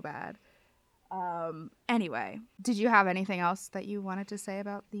 So bad. Anyway, did you have anything else that you wanted to say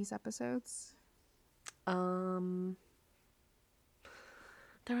about these episodes? There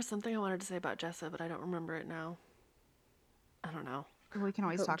was something I wanted to say about Jessa, but I don't remember it now. I don't know. We can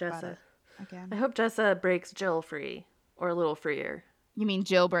always talk about it again. I hope Jessa breaks Jill free, or a little freer. You mean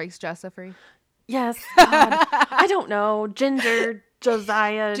Jill breaks Jessa free? Yes. God. I don't know. Ginger,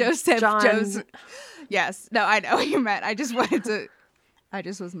 Josiah, Joseph, John. Joseph. Yes. No, I know what you meant. I just wanted to. I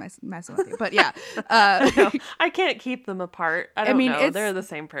just was messing with you, but yeah. I can't keep them apart. I don't know. They're the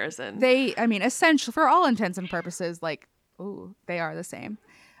same person. Essential for all intents and purposes, like, ooh, they are the same.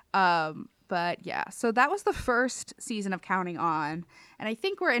 But yeah, so that was the first season of Counting On, and I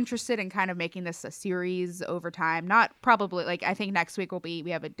think we're interested in kind of making this a series over time. Not probably, like, I think next week we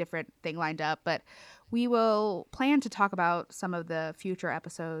have a different thing lined up, but we will plan to talk about some of the future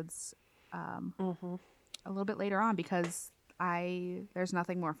episodes a little bit later on, because there's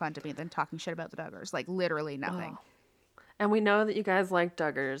nothing more fun to me than talking shit about the Duggars, like literally nothing. Oh. And we know that you guys like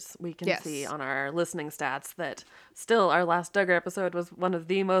Duggars. We can see on our listening stats that still our last Duggar episode was one of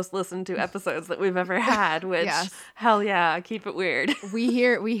the most listened to episodes that we've ever had, which, hell yeah, keep it weird. We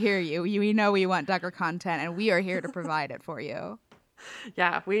hear you. We know we want Duggar content, and we are here to provide it for you.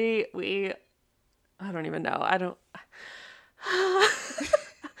 Yeah, we I don't even know. I don't...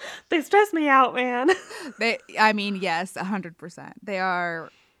 They stress me out, man. Yes, 100%. They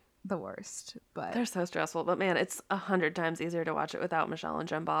are the worst, but they're so stressful. But man, it's 100 times easier to watch it without Michelle and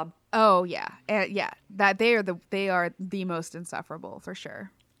Jen Bob. Oh yeah, that they are the most insufferable for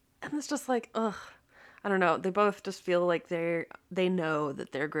sure. And it's just like, ugh, I don't know. They both just feel like they know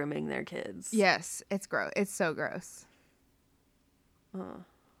that they're grooming their kids. Yes, it's gross. It's so gross.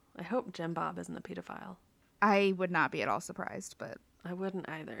 I hope Jen Bob isn't a pedophile. I would not be at all surprised, but I wouldn't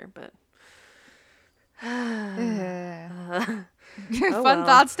either. But fun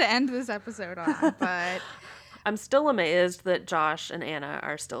thoughts to end this episode on, but I'm still amazed that Josh and Anna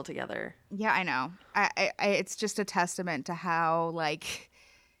are still together. Yeah, I know. I it's just a testament to how, like,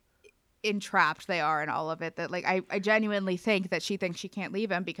 entrapped they are in all of it, that, like, I genuinely think that she thinks she can't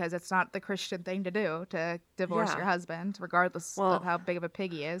leave him because it's not the Christian thing to do, to divorce your husband, regardless of how big of a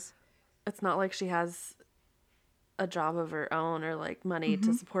pig he is. It's not like she has a job of her own or, like, money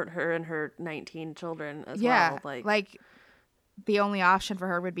to support her and her 19 children as well. Like the only option for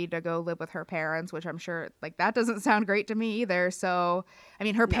her would be to go live with her parents, which I'm sure, like, that doesn't sound great to me either. So, I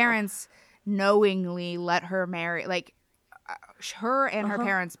mean, her parents knowingly let her marry, like, her and her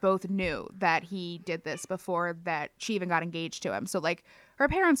parents both knew that he did this before that she even got engaged to him. So, like, her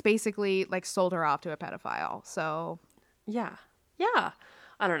parents basically, like, sold her off to a pedophile. So yeah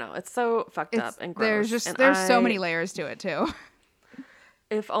I don't know. It's so fucked up and gross. There's so many layers to it too.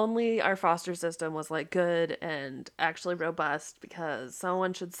 If only our foster system was, like, good and actually robust, because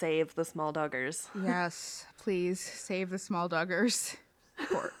someone should save the small Duggars. Yes, please save the small Duggars.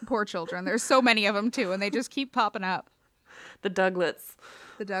 Poor children. There's so many of them too, and they just keep popping up. The Douglets.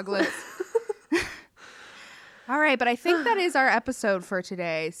 All right, but I think that is our episode for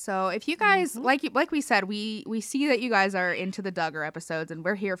today. So if you guys, like we said, we see that you guys are into the Duggar episodes, and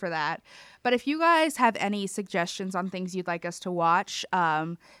we're here for that. But if you guys have any suggestions on things you'd like us to watch,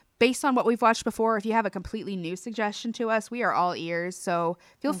 based on what we've watched before, if you have a completely new suggestion to us, we are all ears. So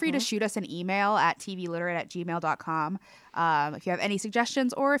feel free to shoot us an email at tvliterate@gmail.com. If you have any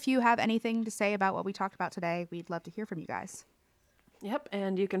suggestions, or if you have anything to say about what we talked about today, we'd love to hear from you guys. Yep,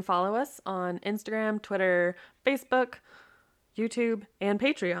 and you can follow us on Instagram, Twitter, Facebook, YouTube, and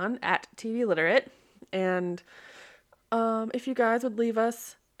Patreon at TV Literate. And if you guys would leave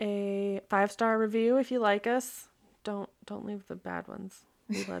us a 5-star review if you like us, don't leave the bad ones.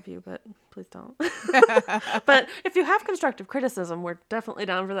 We love you, but please don't. But if you have constructive criticism, we're definitely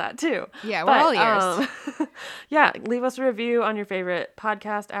down for that too. Yeah, we're all ears. Yeah, leave us a review on your favorite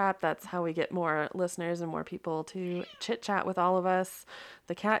podcast app. That's how we get more listeners and more people to chit chat with all of us.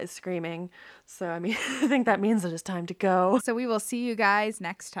 The cat is screaming, so I mean, I think that means it is time to go. So we will see you guys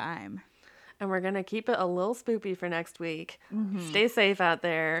next time. And we're going to keep it a little spoopy for next week. Stay safe out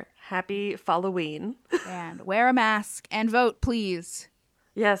there. Happy Halloween. And wear a mask and vote, please.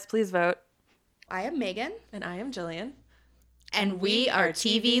 Yes, please vote. I am Megan. And I am Jillian. And we are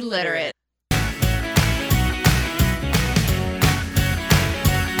TV Literate.